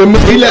ဗျားတို့မ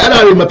မေးလဲအဲ့ဒါ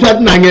တွေမဖြတ်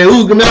နိုင်ခဲ့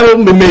ဘူးခင်ဗျားတို့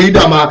မမေး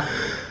တာမှာ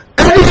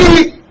အဲ့ဒီ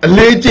အ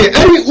လေးကျ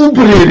အဲ့ဒီဥပ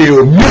ဒေတွေ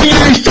ကို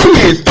မြေရှိ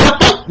ရေးစပ်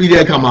ပြီး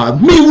တဲ့အခါမှာ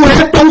မိဝဲ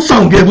တောင်းဆော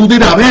င်ခဲ့သူ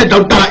သေးတာပဲဒေါ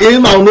က်တာအေး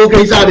မောင်တို့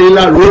ကိစ္စတွေ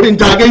လားရိုဒင်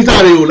ဂျာကိစ္စ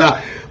တွေကိုလား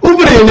ဥပ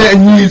ဒေနဲ့အ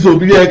ညီဆို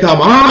ပြီးတဲ့အခါ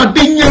မှာတ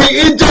ည်ငြိမ်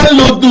အေဂျင့်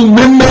လို့သူမ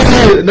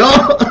မေး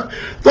နော်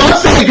သွား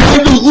ဆိုင်ခို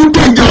င်းသူဥပ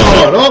ဒေကြော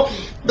နော်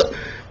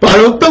ဘာ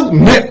လို့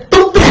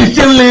တော့တင်ရှ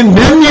င်းလင်း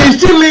နေနေ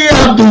ရှင်းလင်းရ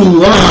သူ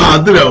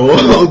သူ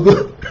တော့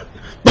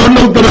တော်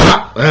လို့တရာ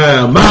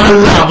မာ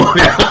လာပါ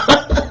ဗျာ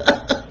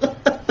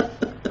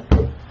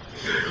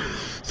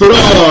ဆို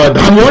တော့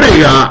ဒါမျိုးတွေ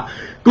က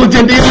ကိုကျ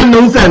င်တရား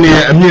နှုံးဆန်နေ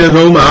အမြင့်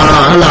ဆုံးပါ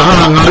ဟလာ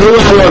ငါတို့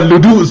ကတော့လူ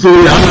ထုအ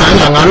စိုးရဟ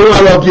လာငါတို့က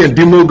တော့ဖြင့်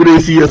ဒီမိုကရေ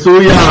စီအ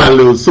စိုးရ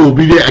လို့ဆို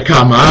ပြီးတဲ့အခါ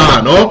မှာ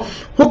နော်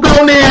ဟိုကော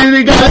င်တွေကလ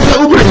ည်း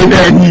ဥပဒေ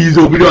နဲ့ညီ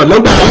ဆိုပြီးတော့လော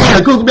က်တာ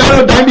အခုခင်ဗျား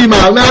တို့တိုင်းပြည်မှာ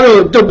ခင်ဗျားတို့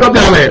တွတ်ပြ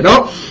မယ်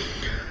နော်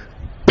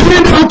ဒီ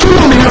တော့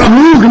ချုံနေရ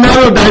မှုခင်ဗျား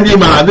တို့တိုင်းပြည်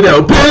မှာတဲ့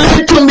ဘယ်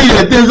လေးချုံနေ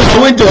တဲ့တင်စား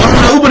ဝဲကြော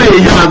ဥပဒေ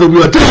အရာဆို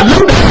ပြီးတော့တက်လော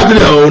က်တာတဲ့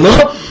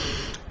နော်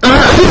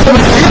အဲ့ဒီ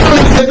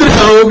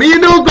တော့မင်း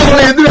တို့ကောင်း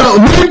လေတဲ့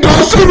မင်း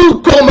တို့စု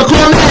ကိုမ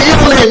ခေါ်နဲ့ရ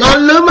လေငါ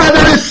လုံးမ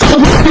တဲ့စောင့်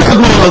ပြီး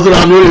တော့ဆို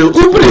တာမျိုး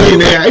ဥပဒေ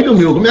နဲ့အဲ့လို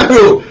မျိုးခင်ဗျား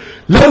တို့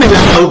လုံးနေ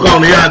တာကိုကော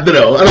င်းနေရတဲ့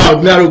အဲ့ဒါခ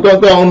င်ဗျားတို့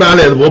ကောင်းသား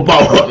လေသဘောပေါ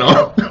က်တော့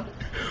နော်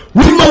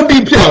ဝိမု တိ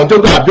ဖြစ်အောင်ကျု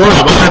ပ်ကပြော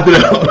တာပါတဲ့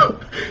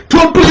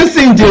ထိုးပြင်းစ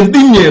င်ခြင်း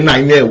သိမြင်နို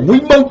င်တဲ့ဝိ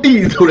မု တိ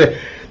ဆိုတဲ့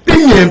သိ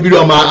မြင်ပြီး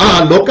တော့မှ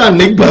လောက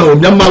နိဗ္ဗာန်ကို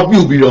မျက်မှောက်ပြု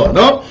ပြီးတော့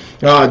နော်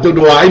ကျုပ်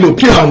တို့ကအဲ့လို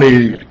ဖြစ်အောင်နေ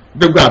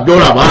ကျုပ်ကပြော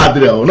တာပါ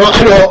တဲ့နော်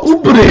အဲ့တော့ဥ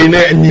ပဒေ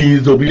နဲ့အညီ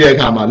ဆိုပြီးတဲ့အ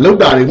ခါမှာလောက်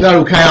တာတွေငါ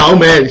တို့ခံရအောင်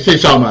ပဲရှေ့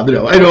ရှောက်မှာတဲ့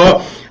အဲ့တော့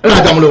အဲ့ဒါ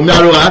ကြောင့်မလို့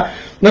များတို့က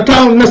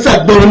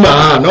2023မှာ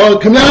နော်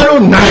ခင်ဗျား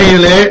တို့နိုင်ရ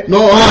င်လေ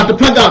နော်တစ်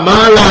ဖက်ကမ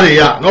ဟာလာတွေ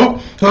ကနော်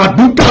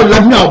ဒုတောက်လ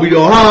က်မြောက်ပြီး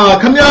တော့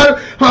ခင်ဗျား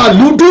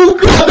လူဒု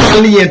ကတာ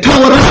လျင်ထောင်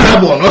ရတာ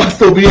ပေါ့နော်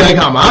ဆိုပြီးတဲ့အ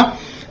ခါမှာ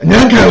အញ្ញံ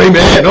ခံလိုက်မ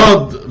ယ်နော်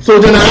ဆို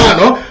ကြတာ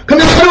နော်ခင်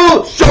ဗျားတို့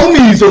ရှုံး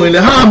ပြီဆိုရင်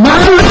လေမဟာ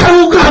လာဒု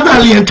ကတာ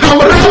လျင်ထောင်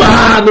ရပါ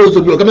လို့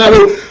ဆိုပြီးတော့ခင်ဗျား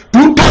တို့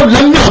ဒုတောက်လ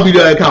က်မြောက်ပြီး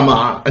တဲ့အခါမှာ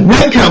အញ្ញံ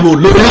ခံဖို့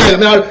လိုတယ်ခင်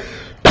ဗျား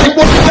တိုက်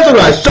ပွဲဆို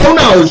တာရှုံး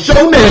တာကို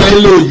ရှုံးတယ်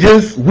လို့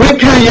ဝန်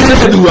ခံရ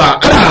တဲ့သူက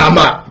အဲ့ဒါ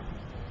မှ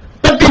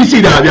တတိ ရှိ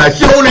တာဗျာ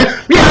ရှုံးလဲ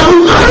မရ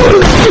ဘူးငါတို့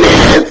လည်းနေ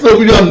ဆို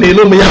ပြီးတော့နေ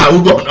လို့မရ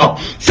ဘူးပေါ့နော်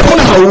ရှုံး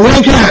တာဝ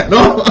န်ခံ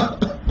နော်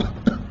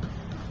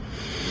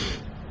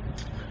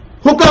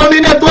ဟိုကောင်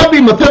လေးနဲ့တွား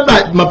ပြီးမဖက်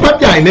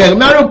ပြိုင်နဲ့ခင်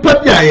ဗျားတို့ဖက်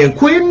ပြိုင်ရင်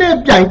ခွေးနဲ့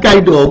ပြိုင်ကြို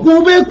က်တော့ကို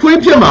ပဲခွေး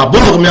ဖြစ်မှာ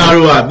ပေါ့ခင်ဗျား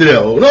တို့ကတ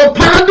ည်းကနော်ဖ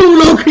မ်းတူ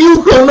လို့ခ ्यू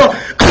ခုံတော့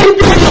အဲ့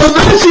ဒီတော့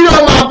ရှိ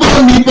တော့မှာပေါ့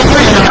မီပေါ်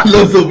ရ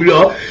လို့ဆိုပြီး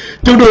တော့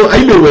တို့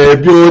အဲ့လိုပဲ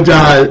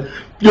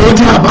ပြော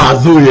ကြပါ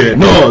စို့ရဲ့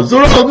နော်ဆို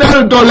တော့ခင်ဗျား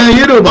တို့တော်လန်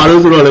ရေးတို့ဘာ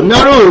လို့ဆိုတော့လေခင်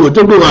ဗျားတို့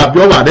တို့က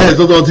ပြောပါတယ်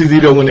စောစောစီစီ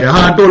တုန်းကနေ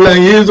ဟာတော်လန်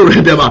ရေးဆို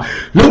တဲ့တဲမှာ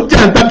လုံး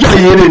ကြံတက်ပြ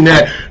ရေးတွေ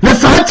နဲ့လက်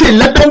စားချင်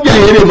လက်တုံးပြ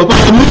ရေးတွေမပါ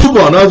ဘူး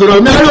ပေါ့နော်ဆိုတော့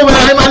ခင်ဗျားတို့ပဲ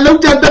အဲ့မှာလုံး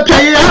ကြံတက်ပြ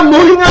ရေးဟာ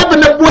မိုးငါဘယ်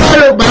နဲ့ပွဲ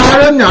တော့ဘာ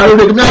လို့ညာတို့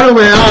ခင်ဗျားတို့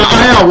ပဲ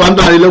အားရဝမ်း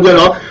တာတွေလုပ်ကြ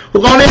တော့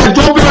ဟိုကောင်လေးအ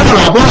ကျိုးပြတာ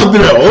လားပေါ့တ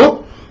ည်းရော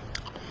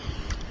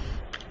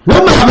ဝ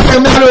မ်းမှာခ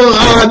င်ဗျားတို့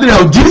တည်း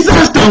ရော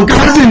Jesus တောင်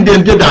ကားစင်တ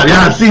င်ပြတာဗျာ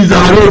စီ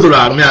ဇာတို့ဆို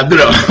တာခင်ဗျာတည်း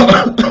ရော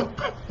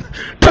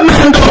တမ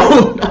န်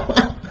တော်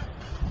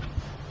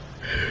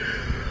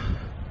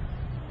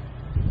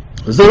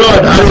ဆိုတော့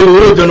ဒါတွေ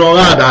ကိုကျွန်တော်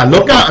ကဒါ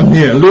လောကအမြ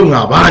င်လို့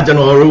ငါပါကျွန်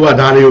တော်တို့က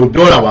ဒါတွေကို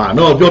ပြောတာပါ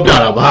နော်ပြောပြ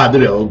တာပါတ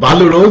ည်းဘာ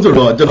လို့လဲဆို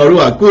တော့ကျွန်တော်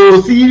တို့ကကို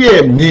စီး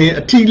ရဲ့မြင်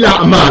အထီလာ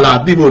အမလာ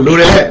သိဖို့လို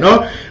တယ်နော်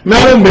မ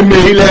င်းတို့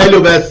မေလဲ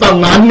လို့ပဲ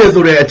15နှစ်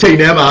ဆိုတဲ့အချိန်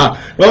ထဲမှာ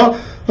နော်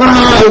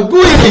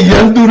ကိုယ့်ရဲ့ရ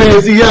န်သူတွေ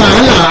စီကဟ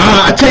လာ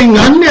အချိန်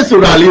9နှစ်ဆို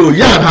တာလေးကို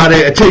ရထား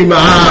တဲ့အချိန်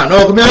မှာ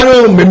နော်ခင်ဗျား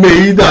တို့မေ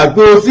ကြီးသာ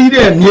ကိုစီး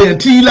တဲ့မြင်အ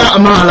ထီလာအ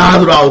မလား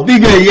ဆိုတာကိုသိ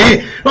ခဲ့ရင်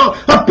နော်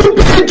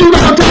ပြကျူ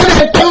တာထား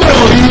တဲ့တမ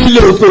တော်ကြီး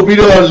လို့ဆိုပြီး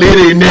တော့လေး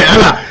တွေနဲ့ဟ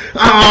လာ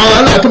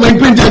ထမင်း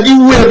ပင်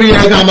ကြီးဝယ်ပြီးရ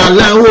ကမှာ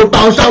လမ်းဟို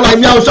တောင်လျှောက်လိုက်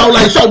မြောက်လျှောက်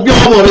လိုက်ရှောက်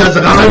ပြောပေါ့ဗျာစ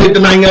ကားတွေတ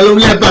နိုင်ငံလုံး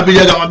လက်ပတ်ပြီး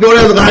ရကမှာပြော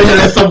တဲ့စကားတွေ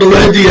လည်းစောက်တ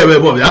လွဲကြီးရပဲ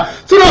ပေါ့ဗျာ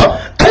ဆိုတော့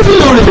အဲ့ဒီ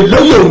လိုတွေ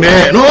လုံးလုံး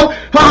နဲ့နော်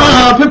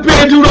ဖေ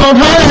ထူတော်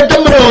ထားတဲ့တ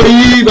မတော်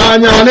ကြီးဘာ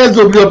ညာနဲ့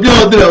ဆိုပြီးတော့ပြော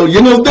တယ်ရ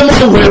င်ကုန်တက်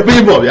မဝယ်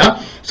ပေးပေါ့ဗျာ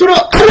ဆို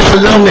တော့အဲ့ဒါ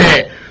လောက်နဲ့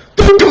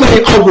သူ့ထမ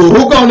င်းအောက်ကို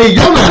ဟိုကောင်လေး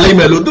ရောက်လာလိမ့်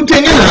မယ်လို့သူထ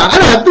င်ခဲ့တာ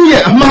အဲ့ဒါသူ့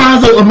ရဲ့အမှား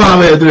ဆုံးအမှား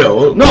ပဲတဲ့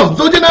နော်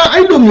ဆိုချင်တာ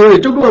အဲ့လိုမျိုးတွေ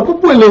ကျုပ်တို့က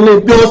ပွင့်လင်းလ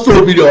င်းပြောဆို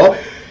ပြီးတော့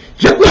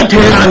ရက်ွက်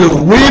ထဲရလို့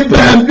ဝေဖ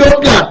န်ပြော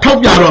ပြထောက်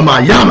ပြတော့မှ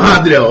ရမှာ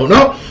တဲ့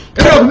နော်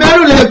အဲ့တော့ခင်ဗျား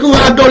တို့လည်းကို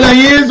ဟာတော်လန်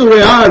ရေးဆို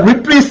တဲ့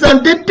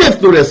representative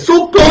ဆိုတဲ့ so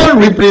called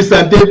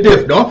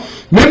representative နော်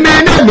မင်း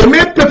နဲ့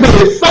ပြပြ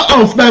စောက်အော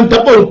င်စတန်တ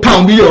ပုံထော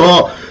င်ပြီး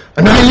တော့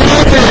အနိုင်ရ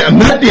တဲ့အ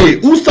မတ်တွေ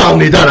ဥဆောင်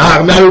နေကြတာခ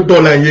င်ဗျားတို့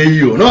တော်လန်ရေး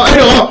ကြီးကိုနော်အဲ့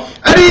တော့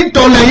အဲ့ဒီ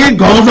တော်လန်ရေး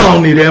ခေါင်းဆောင်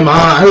နေတယ်မှာ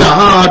ဟလာ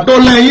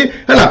တော်လန်ရေး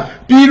ဟလာ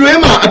ပြည်တွင်း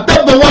မှာအသ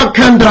က်ဘဝခ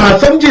န္ဓာ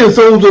ဆုံးကျင်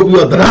ဆုံးဆိုပြီး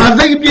တော့သရာ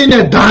စိတ်ပြည့်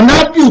နဲ့ဒါန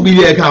ပြုပြီး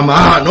တဲ့အခါမှာ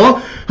နော်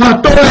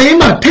တော်လန်ရေး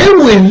မှာထဲ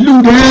ဝင်လှူ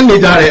ဒန်းနေ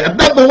ကြတယ်အသ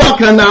က်ဘဝ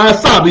ခန္ဓာ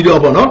စပြီး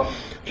တော့ပေါ့နော်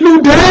လှူ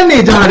ဒန်းနေ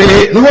ကြတ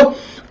ယ်နော်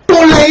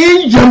တော်လန်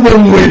ရေးရံပုံ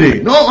ငွေတွေ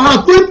နော်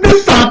ကိုယ်သ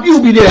စ္စာပြု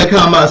ပြီးတဲ့အ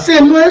ခါမှာဆ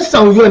င်နွှဲ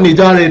ဆောင်ရွက်နေ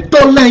ကြတယ်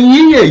တော်လန်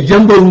ရေးရဲ့ရံ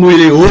ပုံငွေ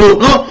တွေကိုနော်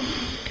ခင်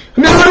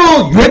ဗျားတို့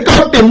ရွေးကော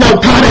က်တင်မြှောက်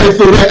ထားတယ်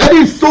ဆိုတော့အဲ့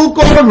ဒီ so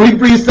called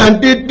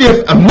representative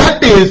အမတ်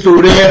တွေဆို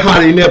တဲ့ဟာ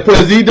တွေနဲ့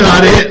ဖွဲ့စည်း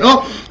ထားတယ်နော်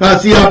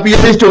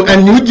CRPH တို့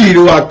NUG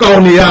တို့ကကော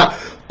င်းနေရ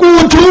ကို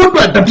ချိုးအ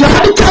တွက်တပြား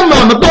တစ်ချက်မှ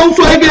မတုံး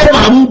ဆွဲခဲ့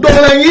ပါဘူး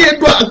တော်လန်ရေးအ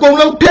တွက်အကုန်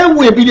လုံးထဲဝ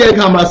င်ပြီးတဲ့အ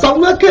ခါမှာဆောင်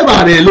ရွက်ခဲ့ပါ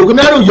တယ်လို့ခင်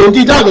ဗျားတို့ယုံကြ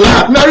ည်ကြသ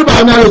လားခင်ဗျားတို့ဘာ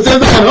များလို့စဉ်း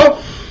စားနော်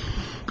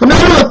ခင်ဗျား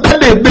တို့တက်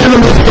တယ်ပေး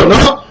လို့နော်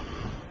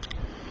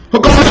ဟို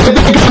ကောင်လေး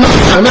တိတ်ခါမှာ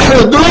ခင်ဗျား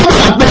တို့တို့က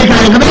အသေးခံ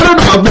ခင်ဗျားတို့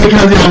တော့အသေး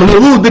ခံစရာမလို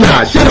ဘူးတင်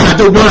လားရှင်းတာ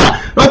ကြုံပြောတာ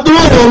တော့သူ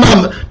တို့ကမဟုတ်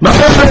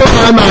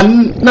ဘူးမှာ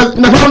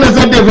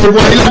2021ဖေဖော်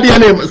ဝါရီလတည်း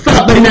နဲ့စ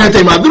ပိန်တဲ့အ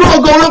ချိန်မှာသူတို့အ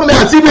ကုန်လုံးက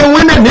စီပင်ဝ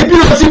င်းနဲ့နေပြည်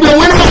တော်စီပင်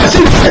ဝင်းမှာ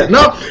ရှိတယ်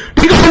နော်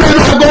ဒီကောင်တွေ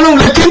ကအကုန်လုံး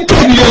လက်ချင်းတ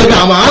က်ပြီးတဲ့အ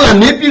ခါမှာဟာ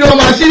နေပြည်တော်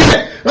မှာရှိတဲ့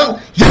နော်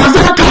ရာဇ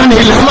ကနေ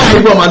လမ်းမ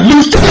ကြီးပေါ်မှာလူ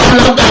စတာ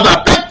လောက်ကတာ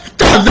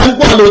ဇန်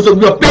ကွာလို့ဆို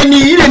ပြီးတော့ပင်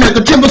ကြီးတွေနဲ့တ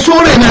ချင်မ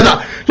ဆိုးတွေနဲ့လ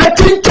က်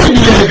ချင်းတက်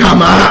ပြီးတဲ့အခါ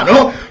မှာ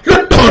နော်လွ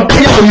တ်တော်တ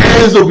ရားရဲ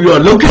ဆိုပြီး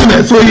တော့လုပ်ခဲ့မ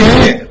ယ်ဆိုရ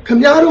င်ခင်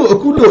ဗျားတို့အ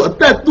ခုလို့အ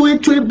သက်သွေး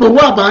ချွေးဘဝ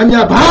ဘာ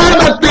ညာဘာ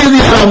မှသိစ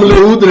ရာမ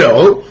လိုဘူးတဲ့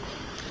ဟုတ်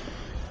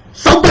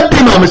စောက်တက်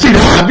မှမရှိ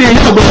တာအပြင်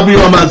ရောက်သွားပြီး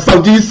တော့မှစော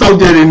က်ကြီးစောက်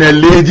ကျယ်တွေနဲ့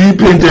လေကြီး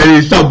ဖင်ကျယ်တွေ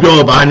စောက်ပြော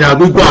ဘာညာ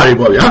ကူကွာတွေ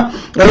ပေါ့ဗျာ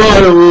အဲ့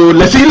တော့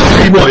လက်ရှိလာ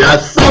ပြီပေါ့ဗျာ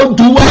စောက်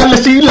ဒူဝါလ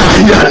က်ရှိလာ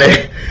ရတယ်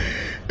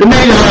တ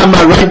နေ့ကမှ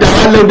writer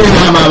လုပ်တဲ့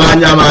မှာ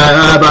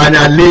ဘာ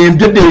ညာလင်း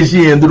ပြစ်တွေရှိ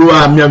ရင်သူတို့က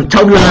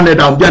6လနဲ့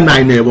တောင်ပြတ်နို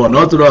င်တယ်ပေါ့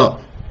နော်ဆိုတော့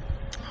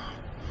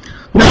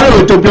နော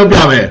က်တော့ပြောပြ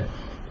မယ်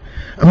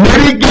အမေ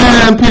ရိက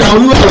န်ပြည်ထောင်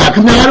စုကခ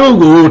င်ဗျားတို့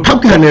ကိုထော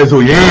က်ခံနေ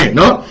ဆိုရင်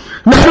နော်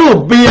ခင်ဗျားတို့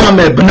ပေးရမ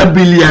ယ်ဘယ်နှ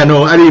ဘီလီယံ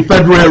တော့အဲ့ဒီ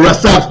Federal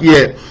Reserve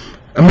ရဲ့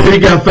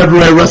American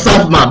Federal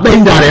Reserve မှာတင်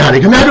ကြတဲ့ဟာတွေ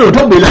ခင်ဗျားတို့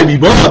ထုတ်ပေးလိုက်ပြီ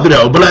ဘောတဲ့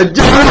ဘယ်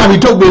ကြားလာ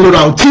ပြီးထုတ်ပေးလို့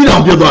တော့ချီးတော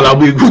င်ပြတ်သွားတော့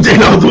ပြီခုချိန်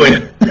တော့ဆိုရင်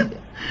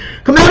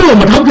ခင်ဗျားတို့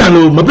မထောက်ခံ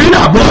လို့မပေး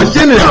တာဘောရှ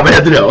င်းနေတာပဲ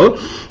တဲ့အဲ့တော့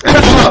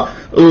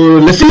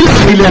လက်ရှိလာ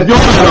ပြီးလည်းပြော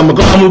တာတော့မ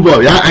ကောင်းဘူးပေါ့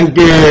ဗျာအန်က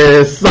ယ်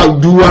ဆောက်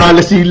ဒူဝါလ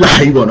က်ရှိလာ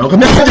ပြီးပေါ့နော်ခင်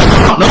ဗျားကြောက်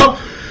နော်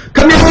ခ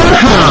င်ဗျား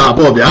ဟာ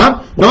ပေါ့ဗျာ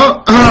နော်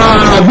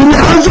လူ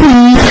များစု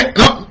ရဲ့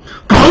နော်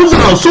ခေါင်း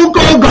ဆောင်စု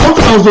ကောခေါင်း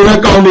ဆောင်ဆိုတဲ့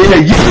ကောင်လေး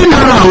နဲ့ရင်းနာ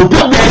တာကိုဖ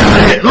တ်ပြရ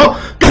တယ်နော်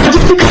ကတိ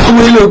က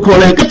ဝေးလို့ခေါ်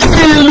တယ်က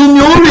တိလူ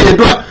မျိုးတွေအ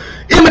တွက်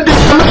အင်မတန်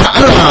မှ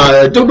အဲ့ဒါ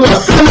ကျုပ်တို့က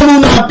စံနမူ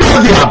နာပြ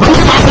စရာဘာ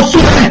မှမ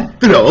ဆိုးတယ်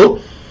တဲ့တော့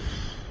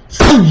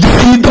စောက်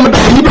ကြီးတမ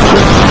တိုင်ပါ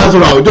လား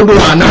ဆိုတော့ကျုပ်တို့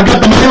ကအနာဂတ်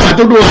သမိုင်းမှာ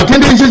ကျုပ်တို့ကထ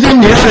င်းထင်းရှင်းရှင်း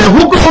မြင်ရတယ်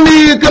ဟိုကောင်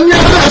လေးခင်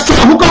ဗျားက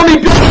ဟိုကောင်လေး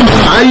ပြောမှာ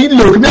အဲ့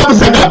လိုခင်ဗျားပါ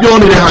ဇက်ကပြော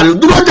နေတဲ့ဟာတွေ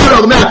သူတို့ကြ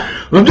တော့ခင်ဗျာ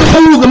မပြော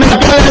ဘူးခင်ဗျား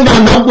ကလည်း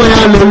နောက်ကွယ်ရ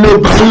လို့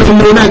ဘာ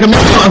လို့နဲ့ခင်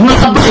ဗျားကအ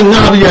ငှားပိုင်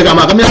ငါပြီးရက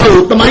မှာခင်ဗျား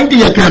တို့သမိုင်းတ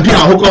ရားခံဖြစ်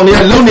အောင်ဟိုကောင်လေး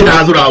ကလုံနေတာ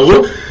ဆိုတာကို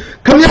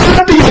ခင်ဗျား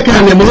တရားခံ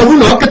နေမဟုတ်ဘူး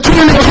နော်ကချ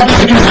င်နဲ့ပါတ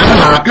ရားခံ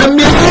တာခင်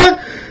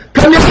ဗျား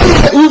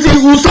ဦးစီး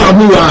ဦးဆောင်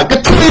မှုကက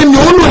ချင်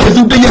မျိုးနွယ်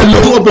စုတရား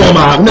လုံးအပေါ်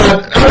မှာအဲ့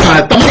ဒါ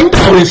တမိုင်း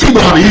တော်ရှိ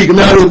ပါပြီခင်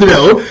ဗျားတို့တွေ့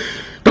ရော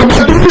တော့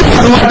တူ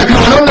တော့တခါ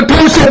တော့2000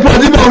ဖွဲ့စည်း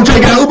ပုံအခြေ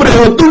ခံဥပဒေ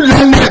ကိုသူ့လ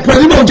က်နဲ့ဖွဲ့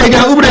စည်းပုံအခြေ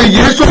ခံဥပဒေ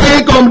ရေးဆွဲ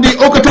ရေးကော်မတီ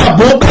ဥက္ကဋ္ဌ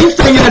ဘိုးပိ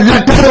ဆိုင်ရာလ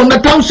က်ထောက်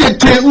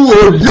2008ချေဦး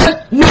ကိုလက်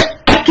နဲ့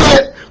အကဲ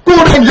ကို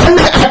ယ်တိုင်လက်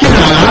နဲ့အကဲ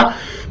တာ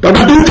တော့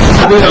တူ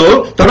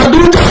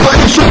တော့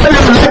အဲ့ဆွဲရ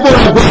လိုက်ပေါ်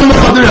တော့ဘယ်လို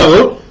လုပ်ရ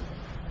လဲ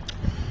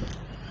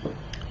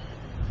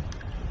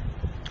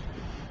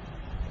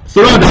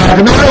ဆိုတော့ဒါ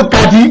ကျွန်တော်တို့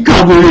ကာကြီးကာ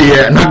ကွယ်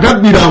ရဲ့အနာဂတ်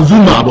ပြည်တော်စု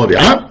မှာပေါ့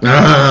ဗျာ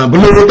ဘယ်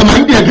လိုတမို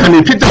င်းပြန်ခံနေ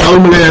ဖြစ်ကြအော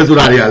င်မလဲဆို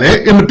တာတွေကလည်း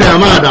အင်မတန်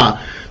မှဒါ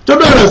ကျွန်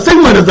တော်တို့စိတ်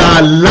ဝင်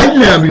စားလိုက်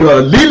လံပြီး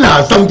တော့လေးလာ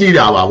စောင့်ကြည့်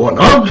တာပါပေါ့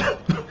နော်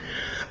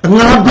အ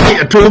ငါးပိုက်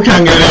အထိုးခံ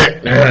ခဲ့တဲ့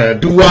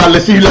ဒူဝါလ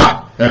က်ရှိလာ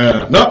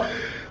နော်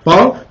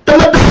ဟောတ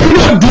မတ်ပြီး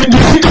တော့ဒီ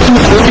ကောင်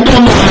လိုက်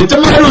တော့မှကျွ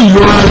န်တော်တို့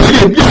ရွာ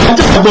လေးပြ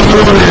ကြပေါ်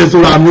လို့လေ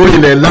ဆိုတာမျိုးတွေ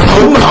လည်းလာအော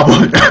င်လာ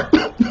ပေါ့ဗျာ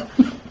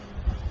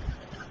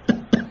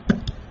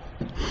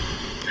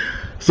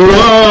ဆို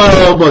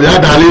တော့ပေါ့ဗျာ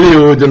ဒါလေးတွေ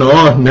ကိုကျွန်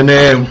တော်နည်းန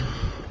ည်း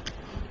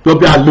ပြော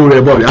ပြလို့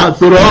ရပေါ့ဗျာ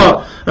ဆိုတော့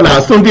ဟလာ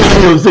စွန့်တရား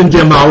ကိုစင်ကြ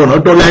င်ပါပေါ့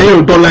နော်တော်လန်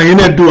ရေး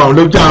နဲ့တူအောင်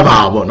လုပ်ကြပါ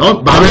ပေါ့နော်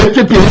ဒါပဲဖြ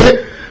စ်ဖြစ်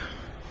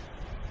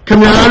ခင်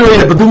ဗျားတို့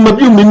ရဲ့ဘယ်သူမ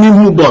ပြုတ်မမိ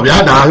မှုပေါ့ဗျာ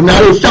ဒါခင်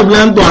ဗျားတို့ရှောက်လ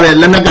န်းသွားတဲ့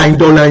လက်နက်ကင်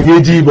တော်လန်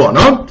ရေးကြီးပေါ့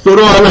နော်ဆို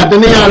တော့ဟလာတ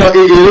နေ့ကတော့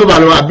အေးတို့ဘာ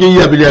လို့အပြည့်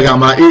ရပြီးတဲ့အခါ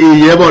မှာအေး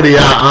ရဲဘော်တွေ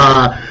က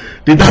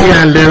ဒီတိုင်းရ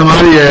လေသ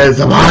မားတွေရဲ့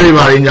စပားတွေ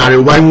ပါညာတွေ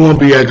ဝိုင်းဝန်း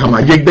ပြီးတဲ့အခါမှာ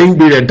ရိတ်သိမ်း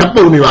ပြီးတဲ့ဓာတ်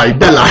ပုံတွေပါ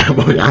တက်လာတယ်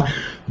ပေါ့ဗျာ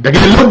တက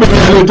ယ်လို့ပြ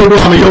န်လို့တို့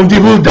တော့မယုံကြ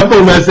ည်ဘူးဓာတ်ပုံ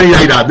နဲ့စိတ်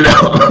ရိုက်တာတဲ့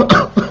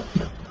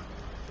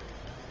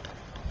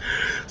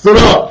ဆို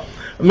တော့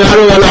အများ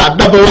တို့ကလား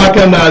တပ်ဘဝက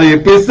န္တာတွေ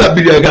ပေးဆက်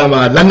ပြီးတဲ့အခါ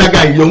မှာလက်နက်က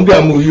ရုံးက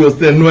မှုကြီးကိုဆ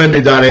င်နွှဲနေ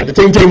ကြတယ်တစ်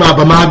ချိန်မှာ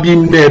ဗမာပြည်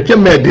နယ်ဖြစ်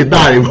မဲ့ဒေသ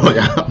တွေပေါ့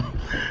ဗျာ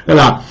ဟဲ့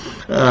လား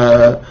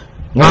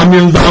ငါမြ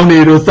င်းဆောင်တွေ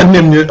တို့စန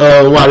စ်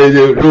ဟွာတွေ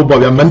တို့ပေါ့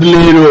ဗျာမန္တ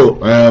လေးတို့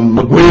မ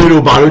ကွေး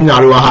တို့ဘာလို့ညာ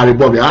တို့ဟာတွေ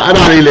ပေါ့ဗျာအဲ့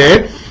ဒါတွေလည်း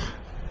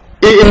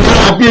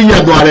အပြည့်ရ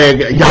သွားတဲ့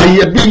ယာယီ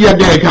အပြည့်ရ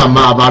တဲ့အခါ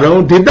မှာဘာ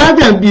တော့ဒေသ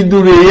ခံပြည်သူ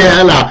တွေရဲ့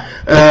ဟဲ့လား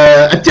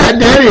အကြက်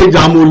တဲတွေ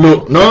ကြောင့်မို့လို့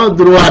เนาะ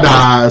သူတို့ကဒါ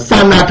စာ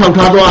နာထောက်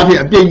ထားသွားအဖြစ်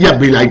အပြည့်ရက်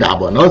ပေးလိုက်တာ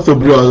ပေါ့เนาะဆို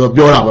ပြီးတော့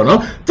ပြောတာပေါ့เนาะ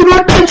သူ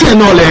တို့တိုက်ချင်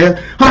တော့လေ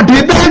ဟာဒေ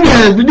သခံ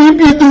ဒီ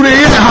ပြည်သူတွေ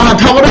ရဲ့ဟာ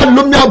ထောက်ရ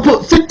လွတ်မြောက်ဖို့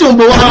စစ်ကြုံ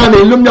ဘဝကနေ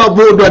လွတ်မြောက်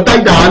ဖို့အတွက်တို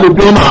က်တာလို့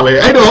ပြောမှာပဲ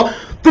အဲ့တော့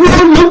သူ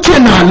တို့လုံချ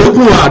င်တာလုပ်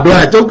ဖို့အတွ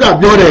က်ကျုပ်က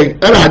ပြောတယ်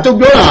အဲ့ဒါကျုပ်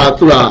ပြောတာ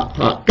ဆိုတာ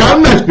ကာ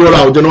မတ်ပြောတာ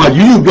ကိုကျွန်တော်က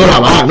ယူပြောတာ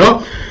ပါเนาะ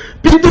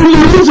ပြည်သူ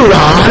လူထုဆို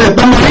တာတဲ့တ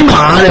မိုင်း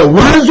မှာတဲ့ဝ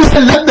မ်းဆွဲ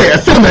လက်တဲ့အ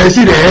ဆက်မ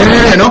ရှိတယ်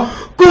တဲ့နော်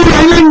ကိုယ်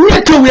တိုင်လည်းညှ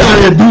က်ထုတ်ရ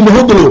တဲ့ဘူးမ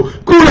ဟုတ်ဘူး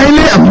ကိုယ်တိုင်လ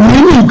ည်းအမ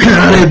င်းမှုခံ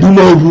ရတဲ့ဘူးမ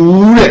ဟုတ်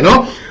ဘူးတဲ့နော်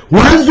ဝ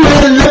မ်းဆွဲ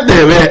လက်တ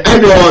ယ်ပဲအဲ့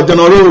တော့ကျွန်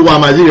တော်တို့ဟို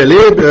မှာရှိတယ်လေ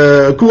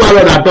ခုက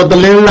တော့ဒါတော်တ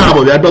လင်းလာ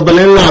ပေါ့ဗျာတော်တလ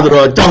င်းလာဆို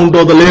တော့ကြောင်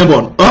တော်တလင်း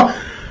ပေါ့နော်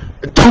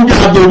ကြောင်ပြ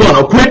သူပေါ့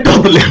နော်ခွေးတော်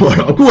တလင်းပေါ့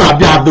နော်အခုက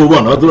ပြသူ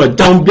ပေါ့နော်ဆိုတော့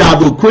ကြောင်ပြ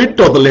သူခွေး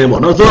တော်တလင်း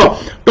ပေါ့နော်ဆိုတော့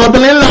တော်တ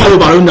လင်းလာ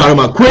လို့ဘာလို့ညာတော့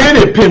မှာခွေး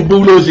တွေဖင်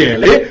ပူးလို့ရှိရင်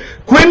လေ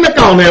ခွေးနှစ်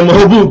ကောင်နဲ့မ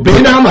ဟုတ်ဘူး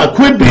ဘေးနားမှာ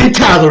ခွေးဘေး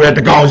ချဆိုတဲ့တ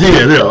ကောင်ရှိတ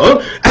ယ်ဆိုတော့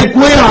အဲ့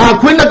ခွေးဟာ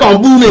ခွေးနှစ်ကောင်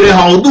ပူးနေတဲ့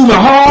ဟာကိုသူ့မှာ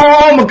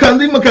ဟောမခံ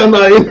သိမခံ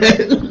ပါရဲ့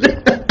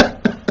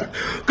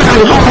ကော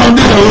င်ဟောတ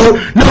ယ်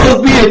လို့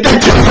ပြီးတက်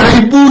ချင်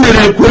ပူးနေ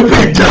တဲ့ခွေး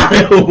ဘေးချတ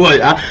ယ်ဟိုပေါ့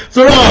ရာ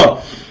ဆိုတော့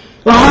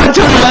ဟာ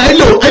ချာအဲ့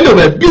လို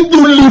ပဲပြည်သူ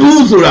လူထု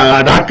ဆိုတာက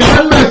ဒါက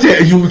မ်းမဲ့တဲ့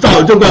အယူဆကို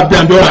ကျုပ်ကပြ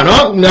န်ပြောတာ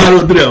နော်ငါ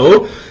တို့တဲ့ဟို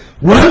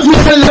ဝမ်း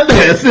ဆွဲလက်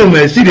တဲ့အစ်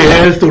မဲ့ရှိတ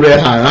ယ်ဆိုတဲ့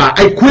ဟာက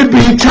အဲ့ခွေး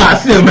ဘေးချ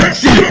အစ်မဲ့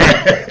ရှိတယ်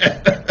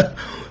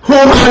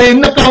ဟိုဟာလေ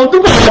နှကောင်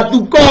သူ့ဘာသူ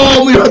ကော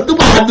င်းပြီးတော့သူ့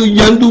ဘာသူရ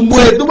န်သူ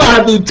မွဲသူ့ဘာ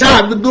သူချ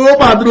သူတို့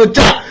ဘာသူတို့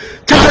ချ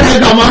တဲ့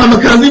ကမှမ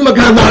ခံသိမ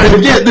ခံတာတွေ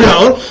ပြည့်တယ်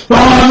ဟော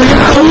ဘာမရ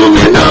ဘူးမ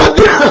င်းတို့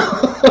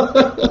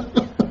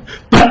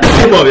ပတ်တ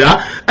ယ်ပေါ့ဗျာ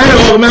အဲ့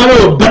တော့ခင်ဗျား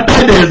တို့ဗတ်တို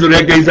က်တယ်ဆို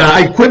တဲ့ကိစ္စ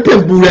အဲ့ခွတ်ပ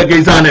င်ပူတဲ့ကိ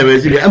စ္စနဲ့ပဲ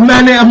ရှိတယ်အမှ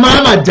န်နဲ့အ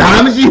မှားမှာဂျား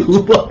မရှိ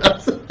ဘူးပေါ့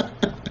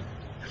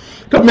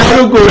ခင်ဗျား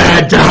တို့ကိုယ်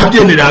ကဂျားပြ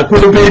နေတာခွ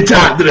တ်ပေးချ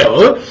တယ်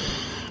ဟော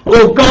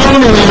ဟိုကောင်း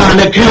နေတာ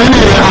နဲ့ခန်း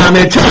နေတာ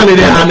နဲ့ချနေ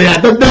တဲ့ဟာနဲ့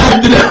တတ်တယ်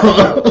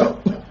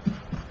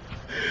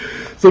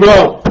ဆို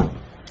တော့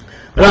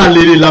အဲ့ဒါ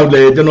လေးတွေလောက်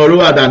လေကျွန်တော်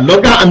တို့ကဒါလော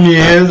ကအမြ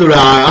င်ဆို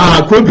တာ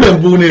ခွေးဖင်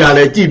ပူးနေတာ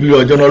လဲကြည့်ပြီး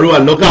တော့ကျွန်တော်တို့က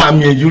လောကအ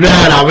မြင်ယူရ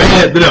တာပဲ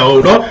တဲ့ဟု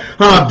တ်နော်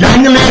ဟာဗျို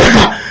င်းကလေး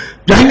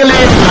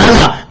ဟာ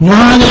လား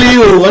ငါးကလေး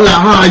ကိုဟလာ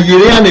ဟာရေ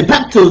ထဲကနေဖ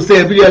တ်ဆိုဆ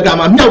ယ်ပြီးတဲ့အခါ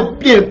မှာမြောက်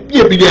ပြစ်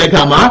ပြီးတဲ့အ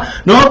ခါမှာ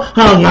နော်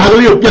ဟာငါးက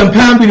လေးကိုပြန်ဖ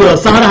မ်းပြီးတော့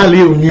စားတာ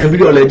လေးကိုမြင်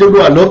ပြီးတော့လေကျုပ်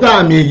တို့ကလောက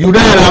အမြင်ယူရ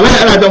တာပဲ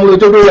အဲ့ဒါကြောင့်မလို့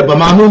ကျုပ်တို့ရဲ့ဗ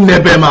မာမှုန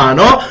ယ်ပယ်မှာ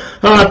နော်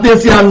ဟာတင်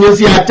ဆရာမြင်ဆ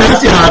ရာကြား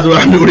ဆရာဆို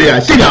တာမျိုးတွေက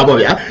ရှိတာပေါ့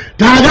ဗျာ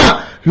ဒါက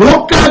လော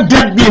ကဓာ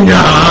တ်ပ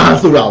ညာ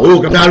ဆိုတာကို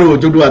ခင်ဗျားတို့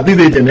ကျုပ်တို့ကသိ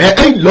သိချင်တယ်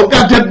အဲ့လောကဓာ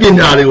တ်ပ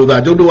ညာတွေကိုသာ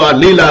ကျုပ်တို့က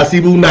လေ့လာ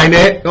စီးပူးနိုင်တ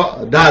ယ်နော်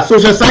ဒါ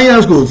social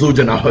science ကိုဆိုချ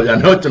င်တာဟောဗျာ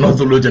နော်ကျွန်တော်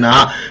ဆိုလိုချင်တာ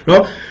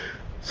နော်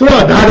So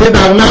that is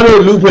another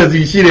loop as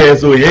you see there.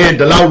 So yeah,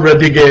 the loud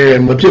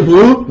radical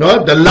people,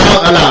 no, the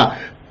loud Allah.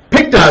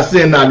 Picture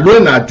sena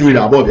luna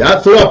juida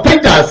bobia, so a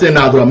picture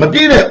sena to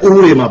Madeira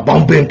Urima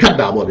bumping cut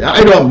that bobia.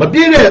 I don't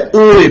Madeira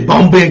Uri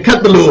bumping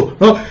cut the low.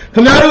 No,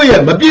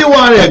 Canaria,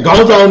 Madeira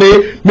goes on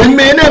it,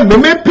 Mimena,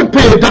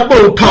 Mimipe,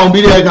 double town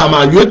video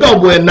kama, you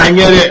got when 9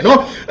 years,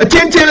 no, a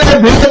chinchilla,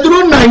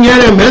 through 9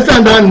 years,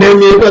 Messanda,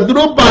 name it,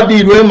 through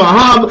party,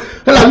 Rema,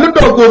 a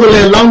little go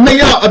long,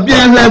 a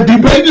bian,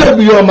 debate,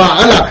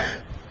 Bioma,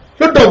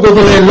 Lúc đầu có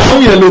thể lão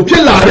nhà lục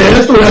chết là để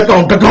số là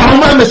còn có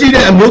mà xí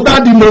để một ta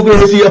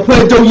democracy ở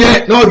phía trong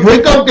nhẹ nó dưới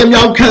cao tiền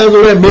nhau khen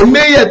rồi mình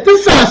mấy tất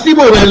cả xí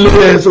bộ này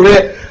lùi rồi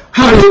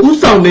hai ú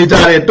sau này ra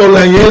để tôi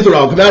là nhé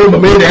rồi cái đó mà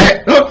mấy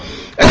nè nó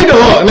ấy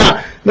đó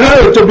nó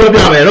chụp ra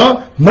biểu này nó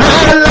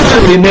mà là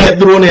gì nè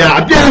rồi nè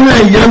bây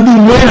này dân tu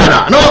mới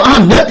là nó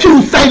nhấp chu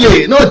sai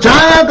gì nó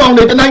chả còn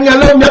để anh nghe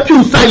lâu nhấp chu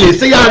sai gì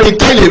xây ra đi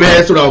cái gì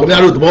về rồi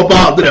cái đó tôi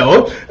bảo tôi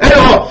đâu ấy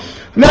đó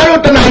nó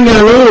tên anh nghe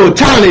lâu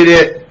cha này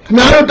đấy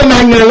Now the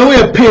man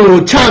alone pay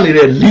Charlie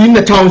lean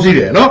the town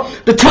city, no?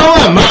 The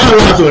town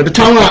Maharazo, the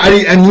town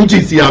and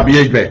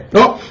UGCRBH,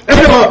 no?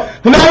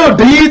 Now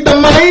the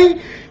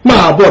mine,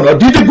 ma bono,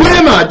 did the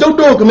grandma, don't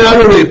talk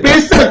Mary,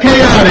 Pesa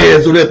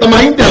Kayare, so that the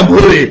mine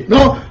tamburi,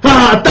 no?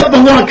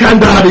 Tapanga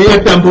Kandari,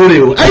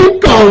 Tamburi, I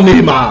call me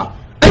ma.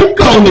 I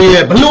call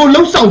me, but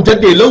no sound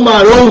that they low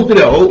my road,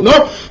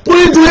 no? Put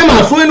it to him,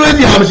 I swing with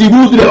the Amsi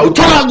Buzo,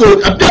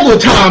 Tago, a double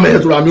charm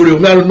as Ramuru,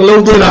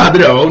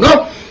 Malone,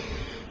 no?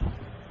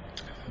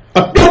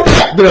 A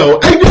product though,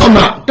 I don't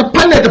know, the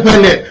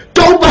planet,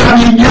 don't buy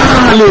me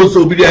yellow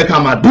so be there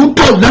come out, do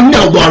tell them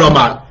now,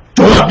 Dorama,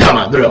 don't have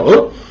Yama,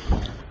 though.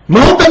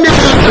 Mountain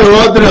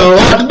Yellow, oh,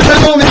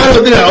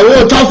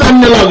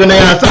 Thousand Yellow, and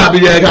I saw be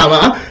there come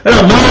out, and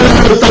a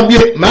man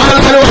subject,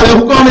 man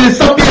who call me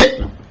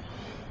subject.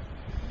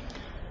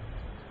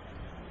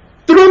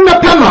 Through the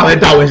Pama,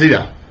 that was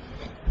here.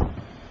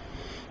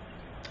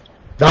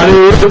 That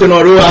is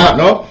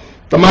no.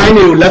 The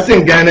mine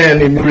lesson Ghana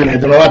and in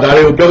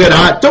Dario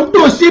Dogera,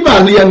 Toto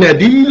Siba Lian,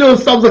 Dilo,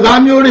 South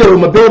Gamio,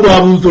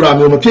 Maboba,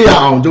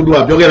 Mapia,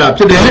 Jogua, Dogera,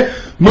 today,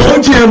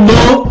 Motion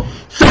Mo,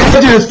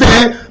 Sergeant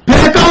Say,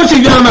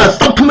 Pekaushigama,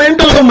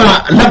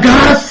 Stockmentaloma,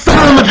 Laga,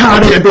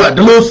 Samatari,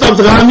 the low South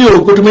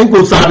Gamio,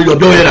 Kutuminko Sabi,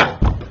 Dogera.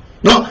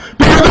 No,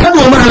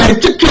 Pekaushigama,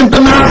 like chicken,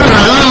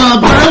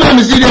 Tamara,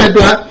 Parama, Sidia,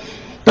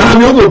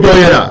 Tamio,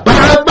 Dogera,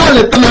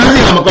 Parabal,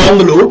 Tanazia,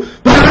 Macongulu,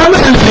 Parama,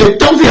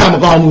 Tosia,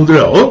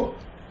 Macongulu.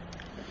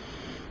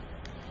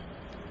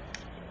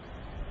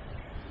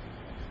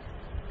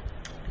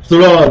 So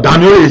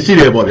Daniel is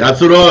serious boy.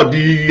 So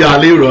the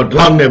Aliro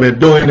Dlam never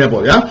doing a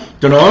boy.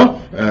 You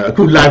know,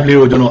 could lively,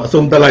 you know,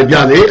 something like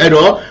that. I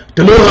know,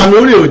 the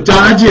Lord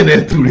charging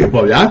it through the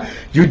boy.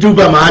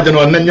 YouTuber margin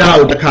on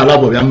Nanya, the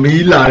Calabo,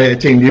 Mila,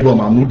 change the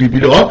bomb, Moody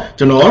Bido,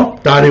 you know,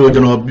 Dario, you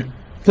know,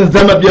 since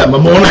them up here,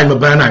 Mamona, I'm a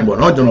banana,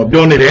 but you know,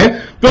 Bionne,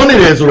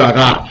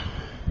 Suraga.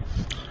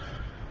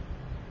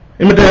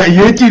 Imita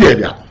Yeti.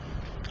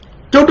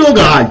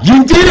 Totoga,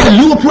 you did a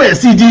loop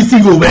press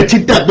CGC go where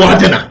Chita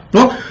Guadana,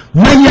 no?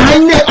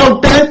 Mayane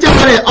out there,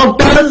 out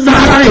there,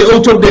 Zari,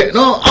 out of there,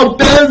 no, out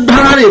there,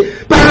 Zari,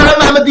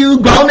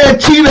 Paramatu, Gone,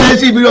 Chile,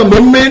 if you're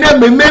Mimena,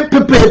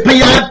 Pepe,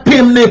 Payat,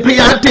 Pimne,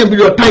 Payat,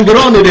 your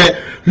Tangerone there,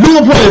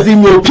 loop press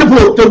in your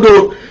people to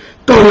do.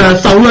 Tola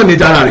Sauna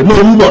Nidari,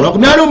 Mumbo,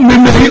 Nano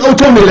Mimini,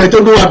 Otomile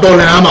to do a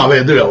Dolama,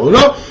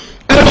 no?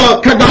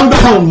 Kadang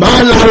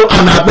Malao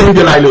Anna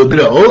Benjalilo,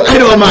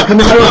 Edo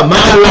Macanaro,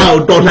 Malao,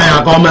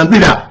 Dolaya,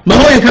 Comandina,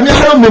 Mahoy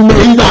Camaro,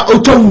 Mimisa,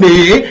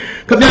 Otombe,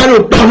 Camaro,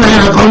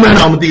 Dolaya,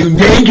 Comand, the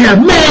Yanka,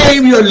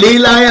 maybe your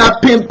Lila,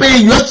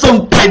 Pimpe, you're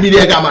some tidy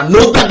Gama,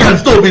 no that can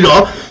stop it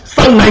all,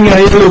 some 9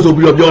 years of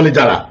your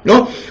Jonijala,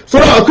 no? So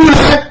a cool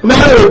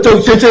matter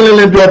to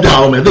Sicily and your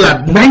down,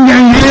 that 9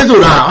 years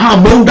old,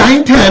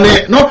 Mondine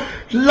Tane, no?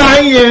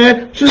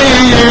 Lion,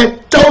 play,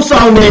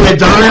 Tosa name,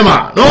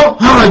 Dilemma, no?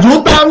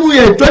 Juta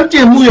Muye,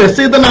 20 Muye,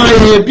 Sidana,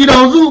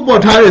 Pidozu,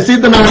 but I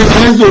sit and I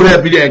answer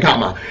every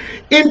Kama.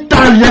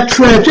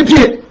 Intellectual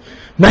ticket.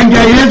 9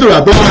 years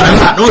old,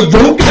 no,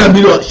 you can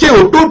be a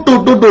show,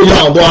 to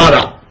young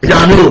water.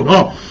 Yanu,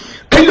 no.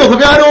 I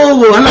look at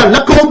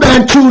La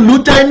Coban,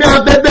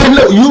 Lutina, that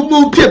you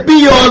move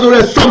Pipi or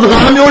the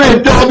Sabano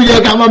and Toby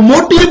Kama.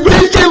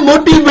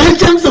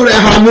 Motivation, so the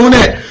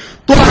Hamone.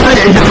 Toy,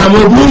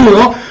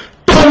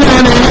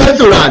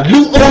 Lu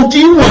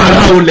Oji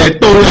Wara let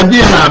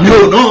Tolandia,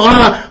 you know,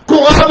 go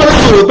up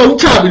don't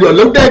chop your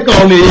look back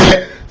on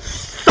it.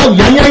 So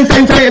young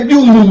Santa,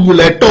 you move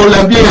let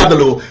Tolandia,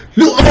 Lu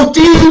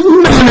Oji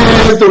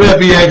Manas to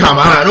Rabia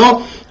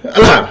Camano.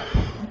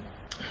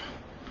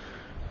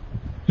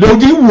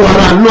 Logi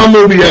Wara, no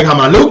movie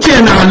Kama, look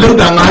in and look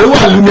down, I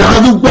want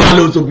Lunazu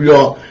Gualos of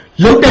your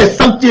look at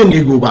something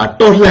you go back,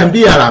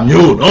 Tolandia,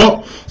 you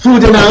know,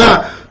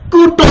 Sudanala.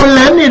 Good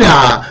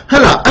Tolanida,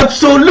 Hella,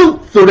 absolute.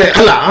 So they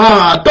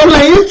don't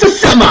like it.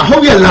 Summer,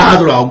 how you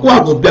Lazaro,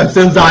 Guago,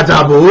 Benson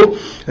Zajabu,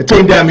 a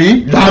chain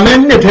demi,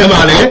 Lamen,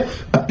 Temale,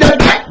 a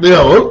back, a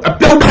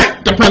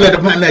back, the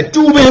planet,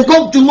 2 men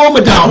go to Moma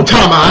down,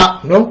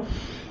 Tama, no?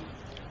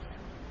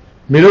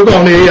 Miro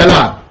con đi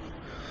là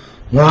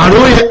ngà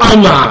rồi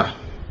ăn mà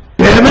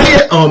bé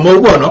mấy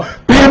mẫu của nó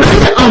bé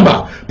mấy ăn mà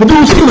bắt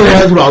đầu xin rồi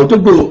rồi tôi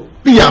cứ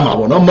đi ăn mà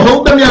nó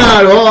mẫu tấm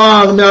nhà rồi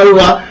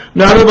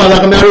bà là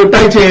cái nhà rồi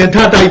tay chèn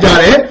tha tay ra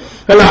đấy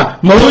là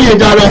mẫu gì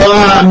ra rồi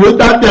nước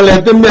đá tiền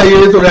là tấm nhà gì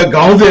rồi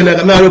gạo gì này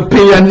cái nhà rồi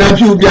pin nắp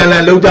phiêu tiền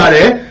là lâu ra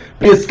đấy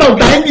bây sau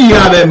တိုင်းgì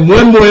à đấy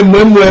mua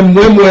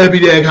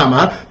bây giờ khám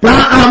à bà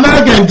ăn mà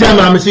cái chả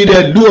mà mình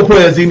đấy lúa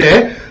phơi gì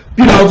này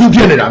đi đâu cũng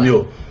phiền này làm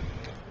nhiều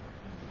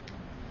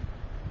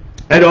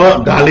အဲ့တော့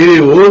ဒါလေးတွေ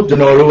ကိုကျွန်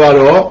တော်တို့က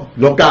တော့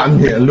လောကအ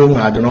မြင်အလုံး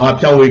ဟာကျွန်တော်က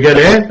ဖြောင်းဝေခဲ့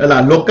တယ်ဟဲ့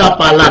လားလောက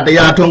ပါဠတ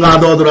ရားထွန်းကား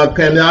တော်ဆိုတော့ခ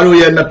င်ဗျားတို့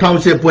ရဲ့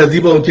2008ဖွဲ့စ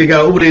ည်းပုံအခြေခံ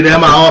ဥပဒေထဲ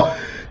မှာဟော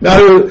ငါ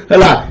တို့ဟဲ့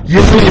လားရ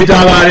ည်စည်ကြ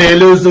ပါတယ်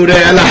လို့ဆို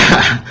တဲ့ဟဲ့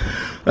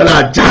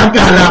လားဂျာ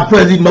ကာလာ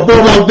ဖွဲ့စည်းမ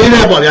ပေါ်ပေါက်သေး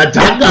တဲ့ပေါ့ဗျာ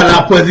ဂျာကာလာ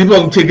ဖွဲ့စည်းပုံ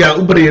အခြေခံ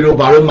ဥပဒေတို့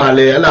ဘာလို့မှ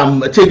လဲဟဲ့လား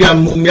အခြေခံ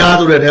မူများ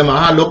ဆိုတဲ့ထဲမှာ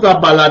ဟာလောက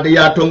ပါဠတ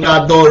ရားထွန်း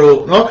ကားတော်တို့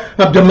နော်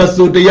ဓမ္မ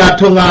စုတရား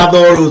ထွန်းကား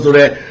တော်တို့ဆို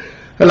တဲ့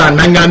ဟလာ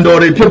နိုင်ငံတော်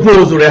တွေဖြစ်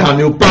ဖို့ဆိုတဲ့ဟာ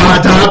မျိုးပါ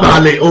သားပါ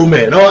လေအောင်မ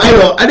ယ်เนาะအဲ့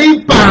တော့အဲ့ဒီ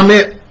ပါ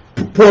မဲ့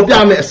ပေါ်ပြ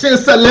မဲ့အစစ်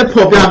ဆက်လက်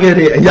ပေါ်ပြခဲ့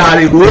တဲ့အရာ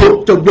တွေကို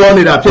တုတ်ပြော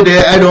နေတာဖြစ်တ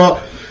ယ်အဲ့တော့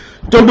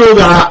တုတ်တို့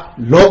က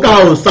လောက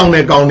ကိုစောင့်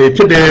နေကောင်းနေ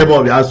ဖြစ်တယ်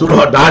ပေါ့ဗျာဆို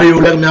တော့ဒါတွေ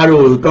ကိုလည်းခင်ဗျား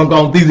တို့ကောင်းကော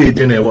င်းသိစေ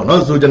ခြင်းတယ်ပေါ့เนาะ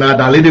ဆိုကျွန်တော်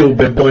ဒါလေးတွေကို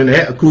ပဲတွင်းနေ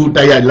အခု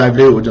တိုက်ရိုက် live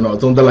လေးကိုကျွန်တော်အ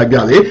ဆုံးသတ်လိုက်ပြ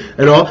လေ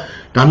အဲ့တော့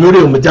ဒါမျိုး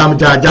တွေကိုမကြ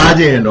ကြား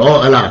ခြင်းတော့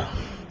ဟလာ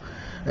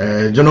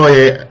ကျွန်တော်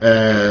ရဲ့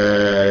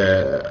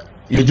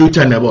YouTube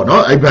channel ပေါ့เนา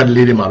ะအဲ့ဘက်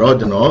လေးတွေမှာတော့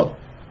ကျွန်တော်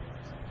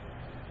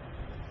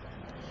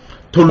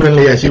ထုတ်လွှင့်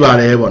လျက်ရှိပါ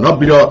တယ်ပေါ့နော်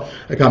ပြီးတော့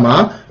အခါမှာ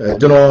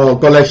ကျွန်တော်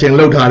collection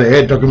လုပ်ထား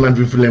တဲ့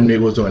documentary film တွေ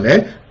ကိုဆိုရင်လည်း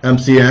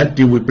MCN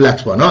TV Plus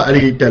ပေါ့နော်အဲ့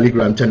ဒီ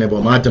Telegram channel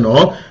ပေါ်မှာကျွန်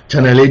တော်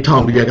channel လေးထော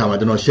င်ပြီးတဲ့အခါမှာ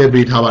ကျွန်တော် share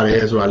ပေးထားပါတယ်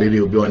ဆိုတာလေးတွေ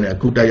ကိုပြောနေအ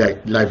ခုတိုက်ရိုက်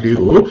live လေး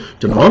ကို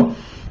ကျွန်တော်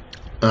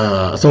အ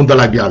ဆုံးသတ်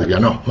လိုက်ပြရစီဗျာ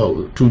နော်ဟုတ်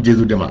ထူးကျေး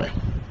ဇူးတင်ပါတယ်